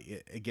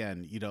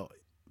again, you know,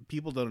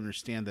 people don't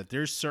understand that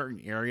there's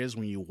certain areas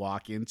when you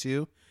walk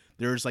into,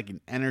 there's like an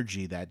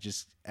energy that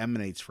just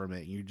emanates from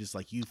it, and you're just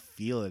like, you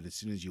feel it as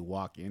soon as you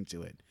walk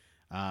into it.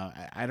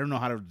 I don't know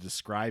how to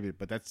describe it,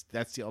 but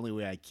that's the only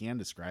way I can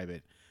describe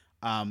it.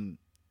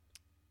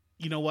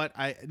 You know what,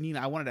 Nina,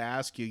 I wanted to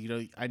ask you. You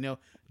know, I know.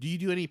 Do you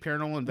do any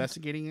paranormal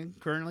investigating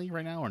currently,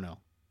 right now, or no?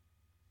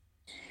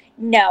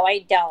 No,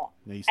 I don't.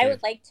 No, I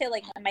would like to,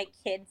 like, when my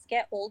kids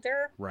get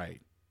older. Right.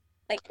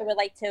 Like, I would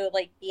like to,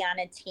 like, be on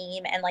a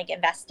team and, like,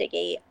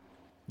 investigate.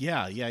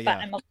 Yeah. But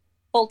I'm a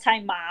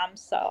full-time mom,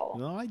 so.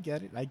 No, I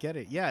get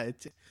it. Yeah,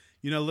 it's,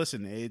 you know,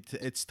 listen,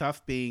 it's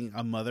tough being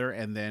a mother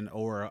and then,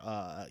 or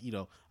you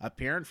know, a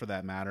parent for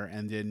that matter,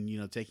 and then, you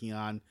know, taking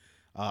on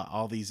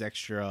all these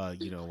extra,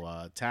 you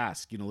know,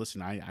 tasks. You know,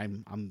 listen,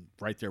 I'm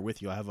right there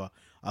with you. I have a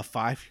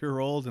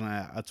 5-year-old and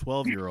a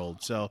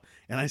 12-year-old. So,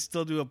 and I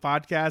still do a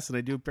podcast and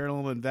I do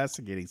paranormal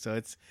investigating.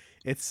 So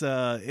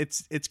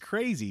it's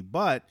crazy,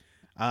 but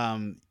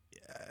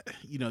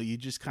you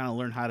just kind of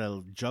learn how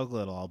to juggle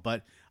it all.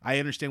 But I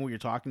understand what you're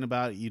talking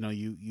about.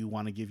 You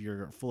want to give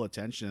your full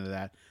attention to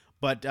that.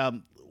 But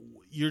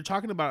you're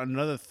talking about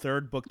another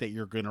third book that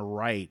you're going to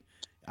write.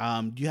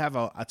 Do you have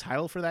a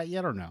title for that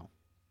yet or no?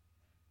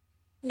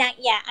 Not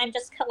yet. I'm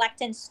just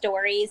collecting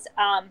stories.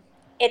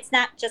 It's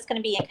not just going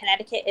to be in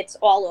Connecticut. It's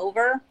all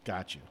over.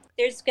 Got you.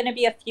 There's going to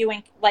be a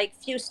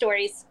few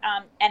stories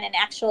and an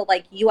actual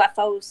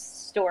UFO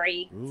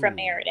story from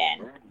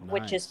Meriden,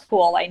 which is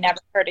cool. I never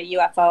heard a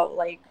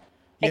UFO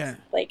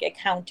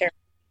encounter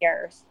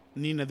here.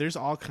 Nina, there's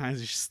all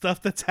kinds of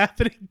stuff that's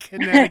happening in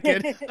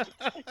Connecticut.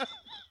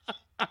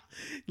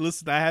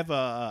 Listen, I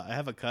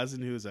have a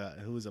cousin who is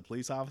a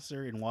police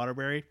officer in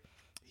Waterbury.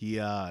 He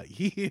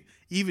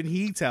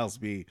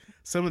tells me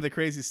some of the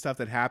crazy stuff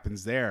that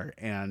happens there,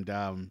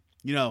 and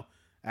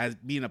as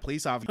being a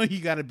police officer, you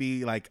got to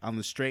be on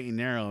the straight and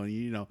narrow,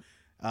 and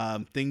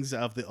things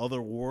of the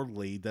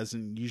otherworldly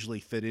doesn't usually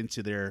fit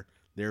into their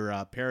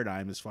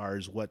paradigm as far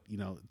as what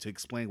to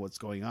explain what's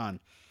going on.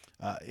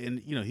 And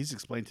he's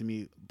explained to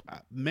me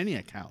many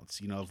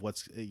accounts of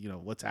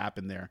what's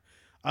happened there.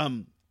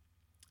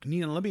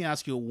 Nina, let me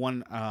ask you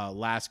one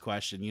last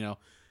question.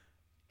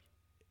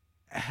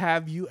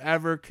 Have you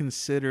ever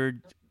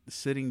considered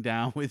sitting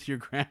down with your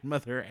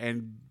grandmother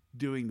and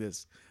doing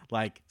this,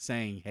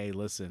 saying, hey,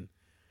 listen,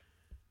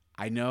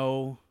 I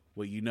know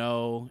what you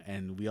know,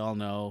 and we all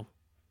know.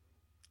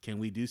 Can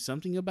we do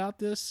something about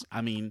this?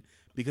 I mean,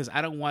 because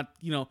I don't want,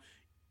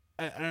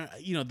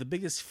 the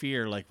biggest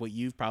fear, what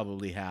you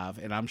probably have,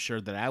 and I'm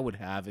sure that I would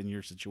have in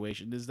your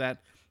situation, is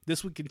that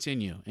this would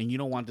continue, and you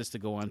don't want this to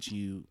go on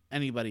to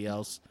anybody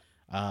else,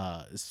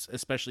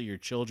 especially your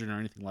children or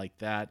anything like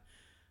that.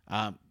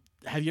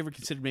 Have you ever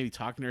considered maybe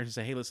talking to her and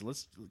say, hey,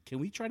 listen, can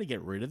we try to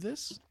get rid of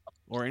this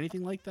or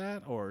anything like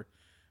that? Or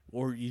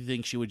you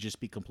think she would just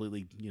be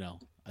completely,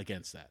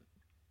 against that?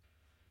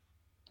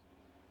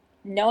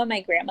 Knowing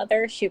my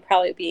grandmother, she'd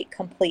probably be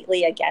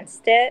completely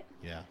against it.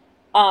 Yeah.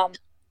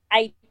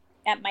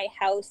 At my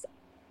house,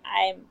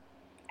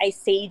 I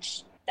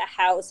sage the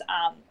house.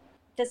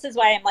 This is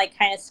why I'm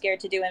kind of scared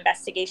to do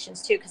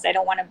investigations too, because I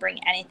don't want to bring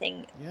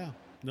anything. Yeah.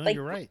 No,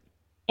 you're right.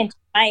 Into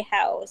my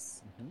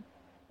house. Mm-hmm.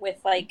 With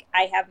I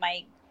have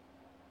my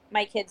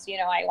kids,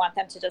 I want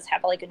them to just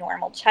have a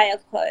normal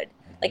childhood.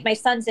 Mm-hmm. My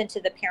son's into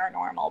the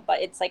paranormal,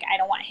 but it's I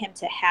don't want him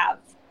to have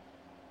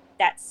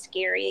that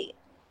scary,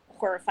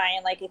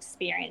 horrifying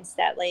experience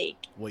that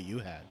what you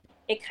had.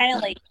 It kind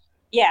of right.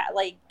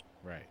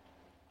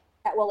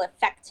 That will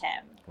affect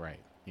him.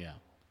 Right. Yeah.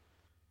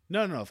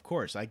 No, of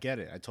course. I get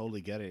it. I totally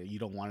get it. You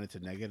don't want it to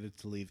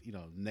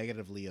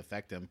negatively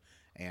affect him.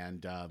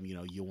 And,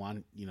 you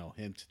want,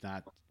 him to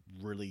not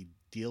really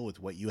deal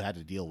with what you had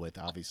to deal with,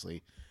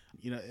 obviously.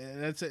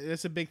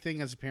 That's a big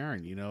thing as a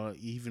parent,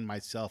 even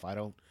myself, I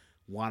don't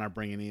want to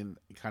bring any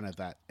kind of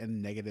that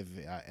negative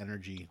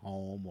energy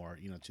home or,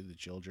 to the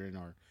children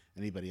or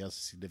anybody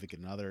else's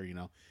significant other,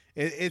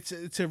 it's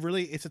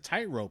a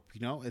tightrope,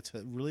 it's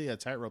really a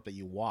tightrope that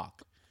you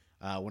walk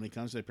when it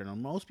comes to the paranormal.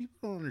 Most people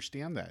don't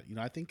understand that.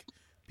 I think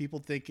people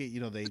think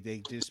it,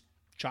 they just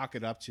chalk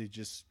it up to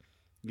just,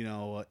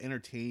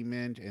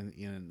 entertainment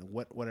and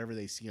whatever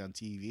they see on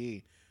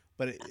TV.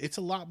 But it's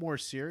a lot more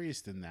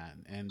serious than that,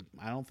 and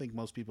I don't think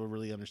most people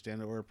really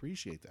understand it or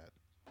appreciate that.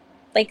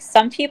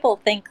 Some people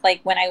think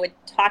when I would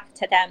talk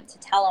to them to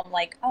tell them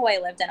oh, I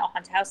lived in a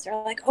haunted house, they're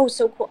oh,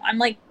 so cool.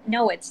 I'm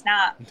no, it's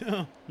not.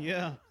 No,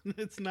 yeah,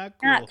 it's not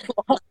cool. Not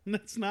cool.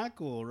 It's not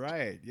cool,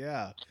 right?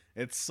 Yeah,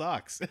 it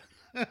sucks.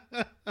 And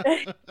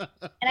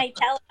I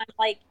tell them,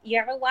 I'm you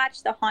ever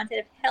watch The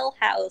Haunted Hill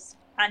House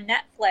on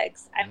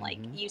Netflix? I'm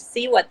mm-hmm. You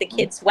see what the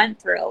kids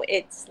went through.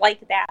 It's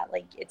like that.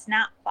 It's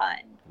not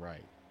fun.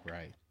 Right.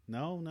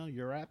 No,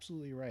 you're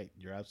absolutely right.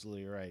 You're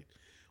absolutely right.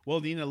 Well,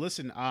 Nina,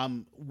 listen,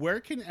 where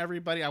can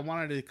everybody, I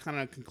wanted to kind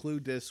of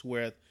conclude this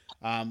with,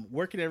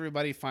 where can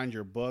everybody find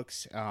your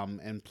books?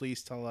 And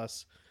please tell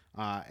us,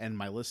 and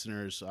my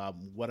listeners,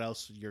 what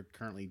else you're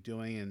currently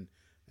doing,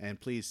 and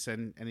please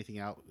send anything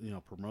out,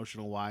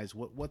 promotional wise.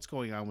 What's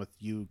going on with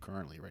you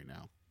currently right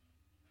now?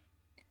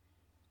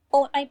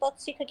 Well, my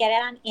books, you could get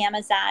it on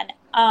Amazon.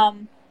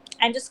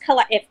 I'm just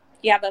if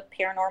you have a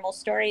paranormal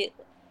story,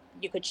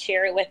 you could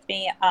share it with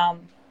me.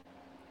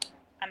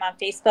 I'm on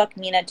Facebook,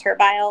 Nina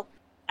Turbile.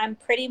 I'm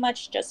pretty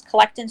much just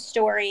collecting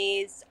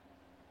stories.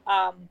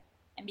 And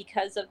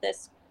because of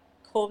this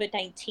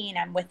COVID-19,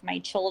 I'm with my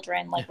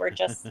children. We're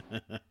just,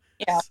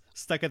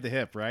 stuck at the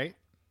hip, right?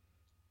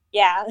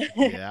 Yeah.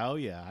 Yeah. Oh,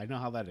 yeah. I know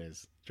how that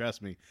is.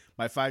 Trust me.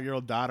 My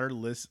 5-year-old daughter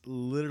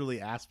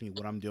literally asks me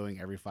what I'm doing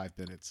every 5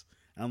 minutes.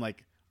 And I'm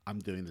like, I'm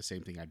doing the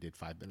same thing I did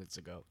 5 minutes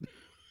ago.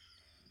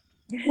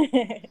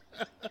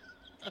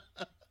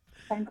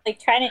 I'm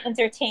trying to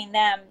entertain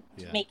them,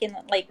 making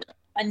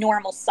a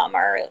normal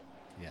summer.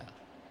 Yeah.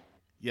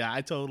 Yeah,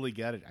 I totally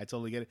get it.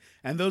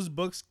 And those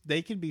books,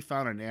 they can be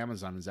found on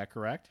Amazon. Is that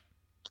correct?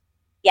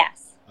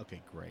 Yes.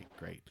 Okay,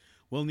 great.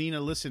 Well, Nina,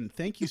 listen,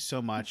 thank you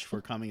so much for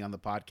coming on the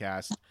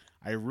podcast.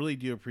 I really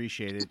do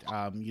appreciate it.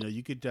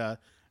 You could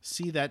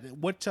see that.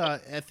 What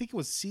I think it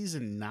was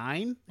season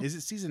 9. Is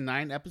it season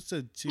 9,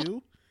 episode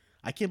 2?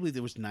 I can't believe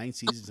there was 9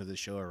 seasons of the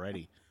show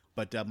already.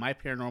 But My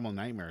Paranormal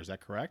Nightmare, is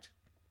that correct?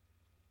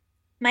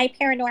 My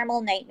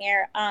Paranormal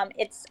Nightmare.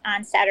 It's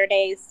on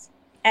Saturdays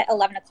at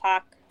 11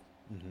 o'clock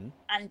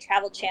on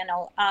Travel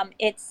Channel.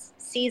 It's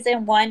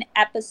season 1,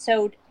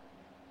 episode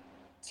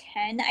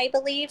 10, I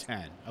believe.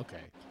 10.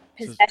 Okay.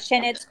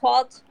 Possession, it's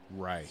called.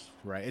 Right.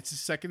 It's the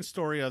second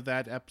story of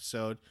that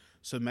episode,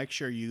 so make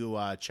sure you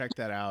check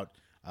that out.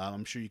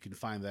 I'm sure you can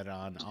find that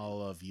on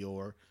all of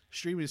your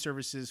streaming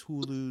services,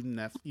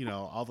 Hulu,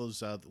 all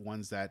those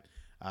ones that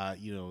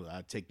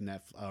take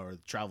or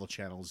Travel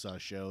Channel's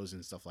shows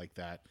and stuff like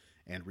that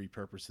and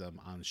repurpose them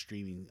on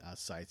streaming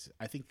sites.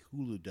 I think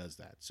Hulu does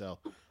that, so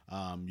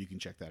you can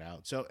check that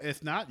out. So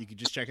if not, you can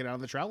just check it out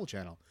on the Travel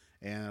Channel.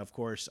 And of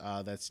course,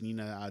 that's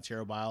Nina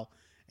Tarabal,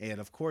 and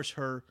of course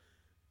her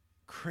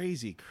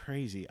crazy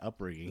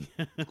upbringing.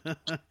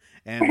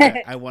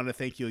 And I want to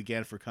thank you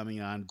again for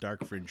coming on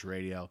Dark Fringe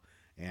Radio,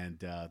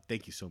 and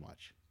thank you so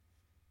much.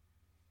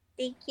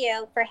 Thank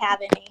you for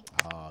having me.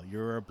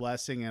 You're a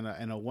blessing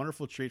and a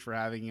wonderful treat for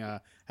having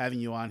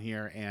you on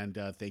here, and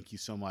thank you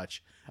so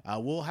much.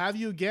 We'll have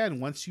you again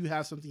once you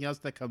have something else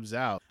that comes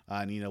out.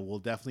 Nina, we'll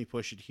definitely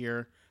push it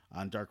here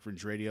on Dark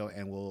Fringe Radio,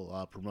 and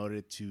we'll promote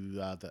it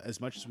to as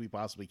much as we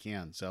possibly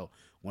can. So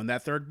when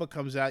that third book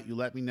comes out, you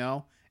let me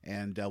know,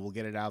 and we'll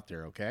get it out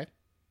there, okay?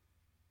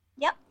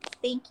 Yep.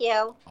 Thank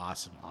you.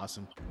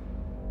 Awesome.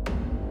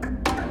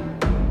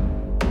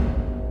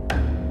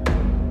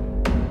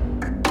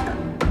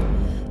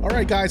 All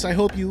right, guys, I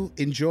hope you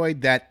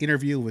enjoyed that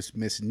interview with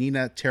Miss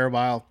Nina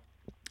Tarabal,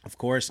 of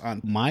course,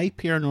 on My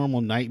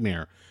Paranormal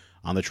Nightmare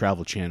on the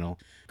Travel Channel.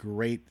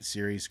 Great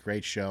series,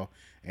 great show,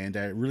 and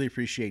I really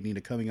appreciate Nina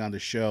coming on the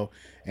show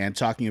and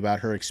talking about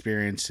her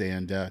experience,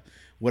 and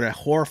what a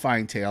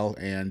horrifying tale,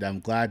 and I'm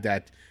glad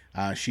that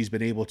she's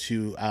been able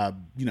to,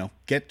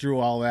 get through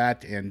all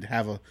that and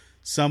have a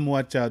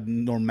somewhat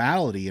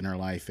normality in her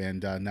life,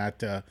 and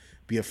not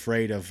be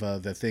afraid of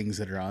the things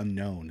that are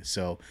unknown.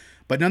 So,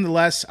 but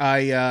nonetheless, I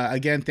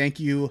again thank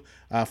you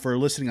for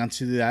listening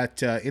onto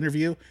that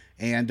interview.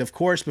 And of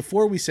course,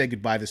 before we say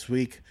goodbye this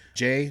week,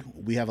 Jay,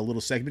 we have a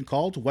little segment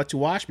called What to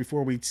Watch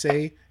before we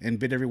say and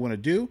bid everyone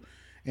adieu.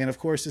 And of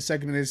course, this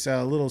segment is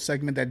a little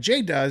segment that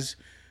Jay does,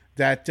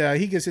 that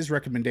he gives his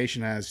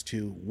recommendation as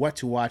to what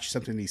to watch,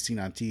 something he's seen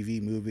on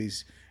TV,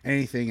 movies,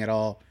 anything at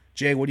all.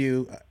 Jay, what do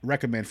you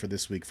recommend for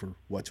this week for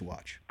what to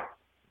watch?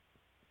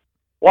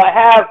 Well,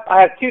 I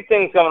have 2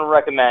 things I'm going to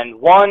recommend.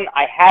 One,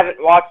 I haven't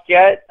watched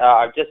yet.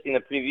 I've just seen the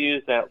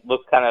previews, and it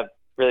looks kind of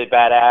really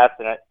badass,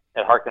 and it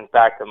harkens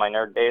back to my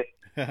nerd days.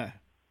 The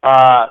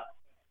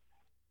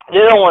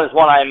other one is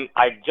one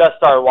I just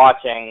started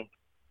watching,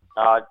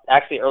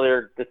 actually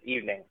earlier this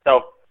evening.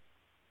 So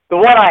the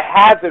one I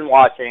have been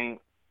watching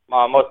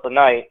most of the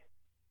night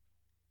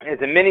is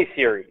a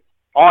miniseries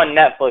on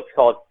Netflix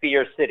called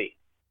Fear City.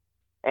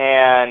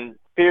 And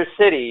Fear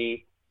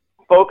City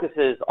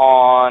focuses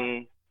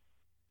on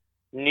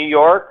New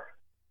York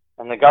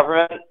and the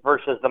government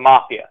versus the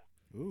mafia.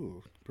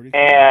 Ooh, pretty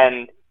cool.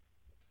 And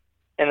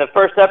in the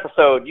first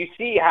episode, you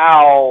see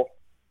how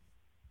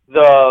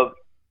the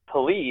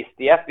police,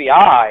 the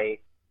FBI,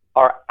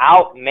 are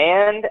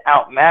outmanned,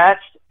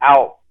 outmatched,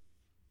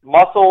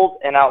 outmuscled,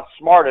 and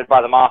outsmarted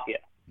by the mafia.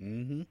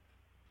 Mm-hmm.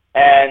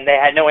 And they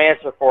had no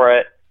answer for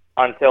it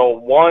until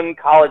one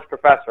college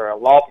professor, a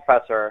law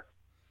professor,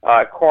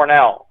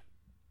 Cornell,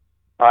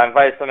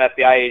 invited some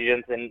FBI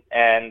agents,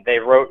 and they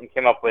wrote and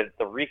came up with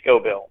the RICO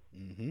bill,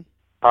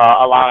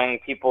 allowing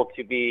people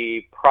to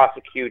be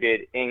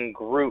prosecuted in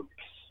groups.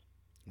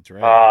 That's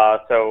right.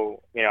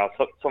 So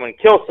someone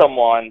kills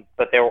someone,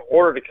 but they were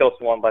ordered to kill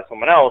someone by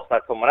someone else.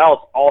 That someone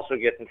else also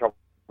gets in trouble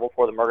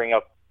for the murdering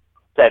of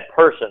said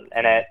person,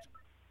 and it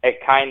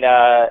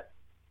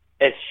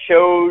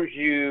shows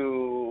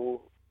you,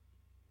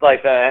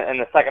 like, in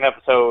the second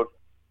episode,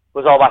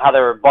 was all about how they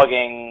were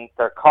bugging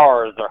their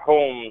cars, their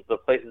homes, the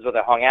places where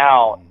they hung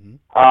out,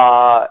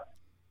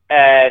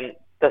 and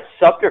the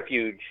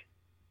subterfuge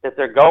that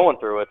they're going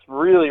through. It's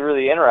really,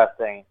 really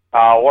interesting.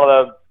 One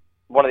of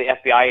the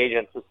FBI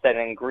agents was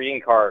sending greeting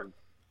cards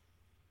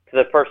to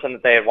the person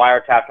that they had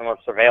wiretapped him with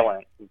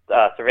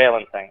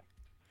surveillancing,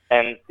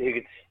 and you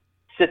could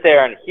sit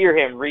there and hear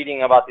him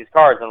reading about these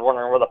cards and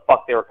wondering where the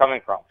fuck they were coming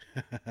from.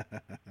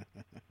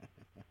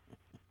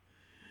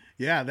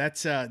 Yeah,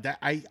 that's that.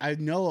 I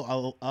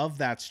know of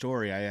that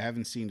story. I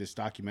haven't seen this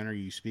documentary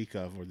you speak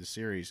of or the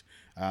series,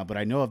 but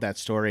I know of that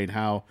story and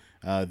how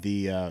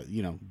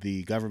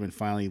the government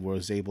finally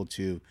was able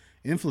to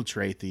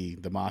infiltrate the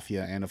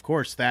mafia, and of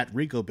course that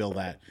RICO bill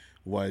that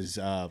was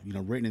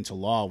written into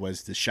law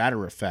was the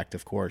shadow effect,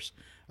 of course,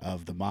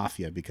 of the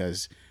mafia,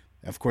 because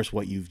of course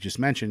what you've just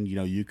mentioned,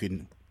 you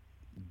can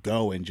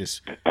go and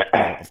just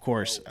of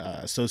course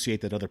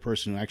associate that other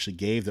person who actually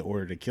gave the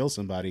order to kill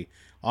somebody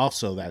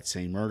also that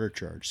same murder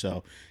charge.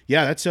 So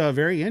yeah, that's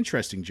very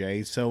interesting,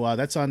 Jay. So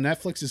that's on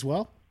Netflix as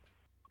well?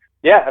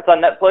 Yeah, it's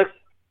on Netflix.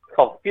 It's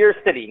called Fear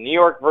City, New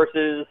York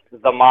versus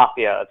the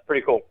Mafia. It's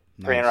pretty cool.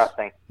 Pretty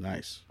interesting.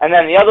 Nice. And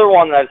then the other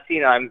one that I've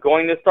seen, I'm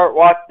going to start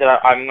watch.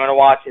 I'm going to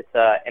watch. It's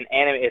an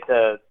anime. It's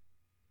a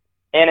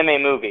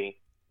anime movie.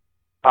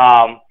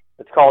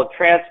 It's called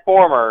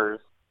Transformers: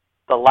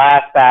 The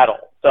Last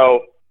Battle.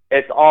 So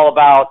it's all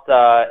about.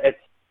 It's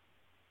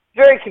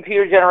very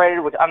computer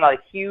generated, which I'm not a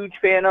huge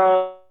fan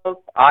of.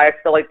 I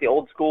still like the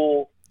old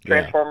school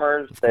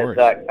Transformers,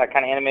 that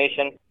kind of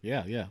animation.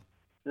 Yeah, yeah.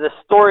 The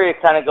story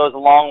kind of goes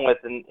along with,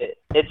 and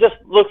it just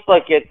looks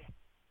like it's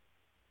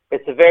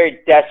a very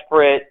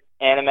desperate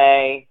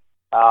anime.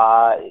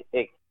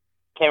 It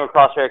came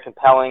across very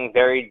compelling,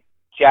 very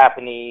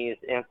Japanese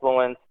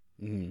influence.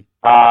 Mm-hmm.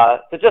 So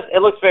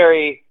it looks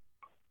very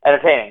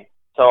entertaining.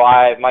 So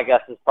my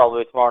guess is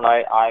probably tomorrow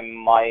night I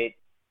might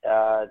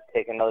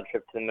take another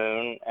trip to the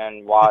moon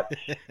and watch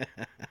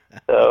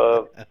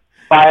the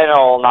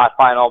not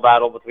final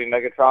battle between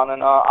Megatron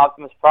and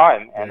Optimus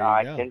Prime, and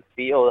I can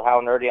feel how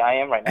nerdy I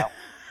am right now.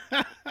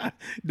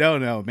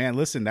 No, man.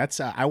 Listen, that's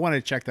I want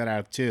to check that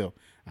out too.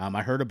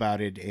 I heard about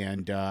it,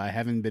 and I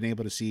haven't been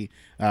able to see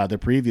the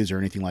previews or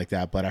anything like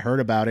that, but I heard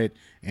about it,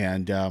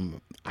 and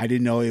I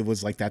didn't know it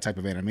was like that type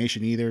of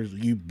animation either.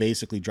 You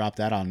basically dropped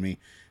that on me.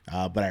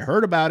 But I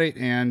heard about it,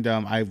 and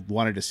I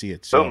wanted to see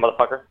it. So, boom,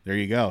 motherfucker. There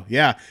you go.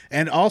 Yeah.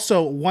 And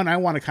also, one I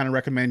want to kind of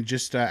recommend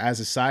just as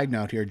a side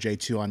note here,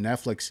 J2, on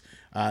Netflix,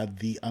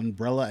 The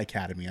Umbrella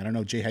Academy. I don't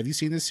know, Jay, have you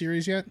seen this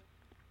series yet?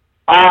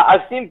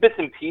 I've seen bits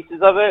and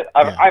pieces of it.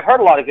 I've heard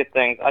a lot of good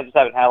things. I just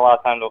haven't had a lot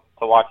of time to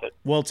watch it.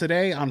 Well,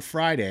 today, on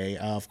Friday,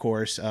 of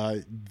course,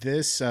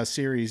 this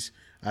series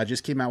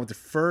just came out with the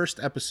first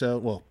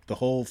episode, well, the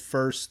whole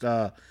first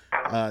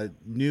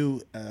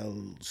new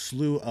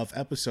slew of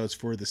episodes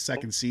for the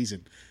second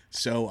season.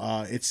 So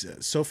it's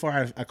so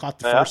far I caught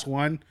the first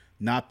one.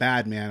 Not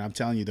bad, man. I'm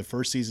telling you, the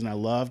first season I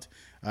loved.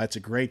 It's a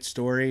great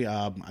story.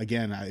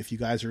 Again, if you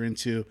guys are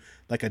into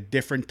like a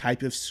different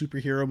type of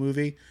superhero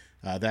movie,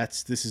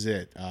 this is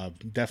it.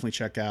 Definitely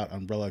check out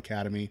Umbrella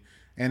Academy.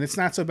 And it's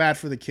not so bad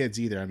for the kids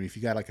either. I mean, if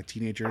you got like a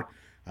teenager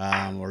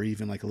or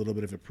even like a little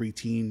bit of a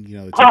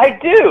preteen, I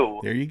do.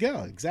 There you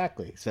go.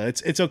 Exactly. So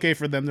it's okay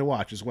for them to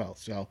watch as well.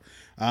 So,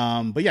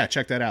 but yeah,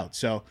 check that out.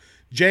 So,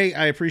 Jay,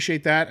 I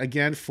appreciate that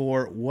again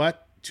for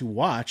what to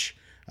watch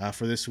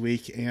for this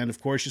week. And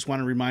of course, just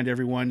want to remind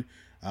everyone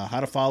how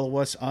to follow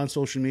us on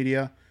social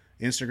media,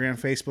 Instagram,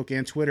 Facebook,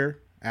 and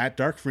Twitter at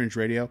Dark Fringe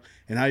Radio,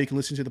 and how you can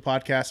listen to the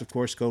podcast. Of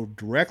course, go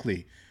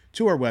directly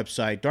to our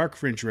website,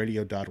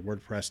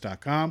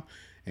 darkfringeradio.wordpress.com.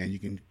 And you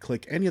can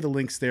click any of the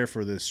links there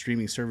for the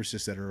streaming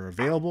services that are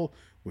available,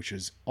 which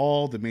is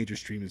all the major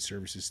streaming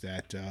services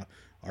that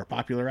are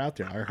popular out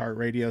there.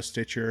 iHeartRadio,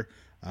 Stitcher,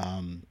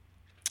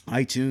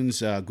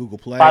 iTunes, Google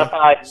Play.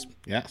 Spotify.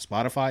 Yeah,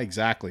 Spotify,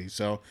 exactly.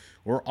 So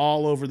we're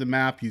all over the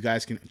map. You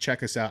guys can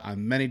check us out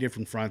on many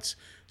different fronts.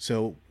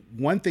 So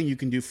one thing you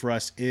can do for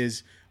us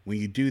is when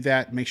you do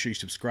that, make sure you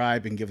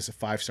subscribe and give us a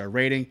 5-star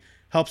rating.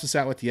 Helps us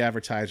out with the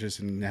advertisers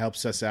and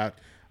helps us out.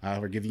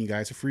 We're giving you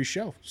guys a free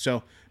show.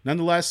 So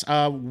nonetheless,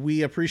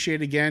 we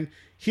appreciate it again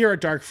here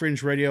at Dark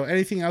Fringe Radio.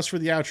 Anything else for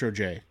the outro,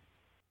 Jay?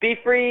 Be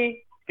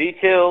free, be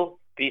chill,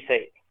 be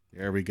safe.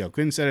 There we go.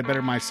 Couldn't say it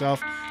better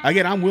myself.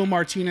 Again, I'm Will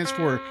Martinez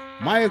for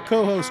my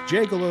co-host,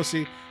 Jay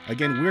Galosi.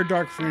 Again, we're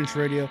Dark Fringe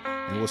Radio,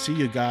 and we'll see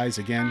you guys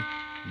again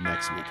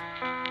next week.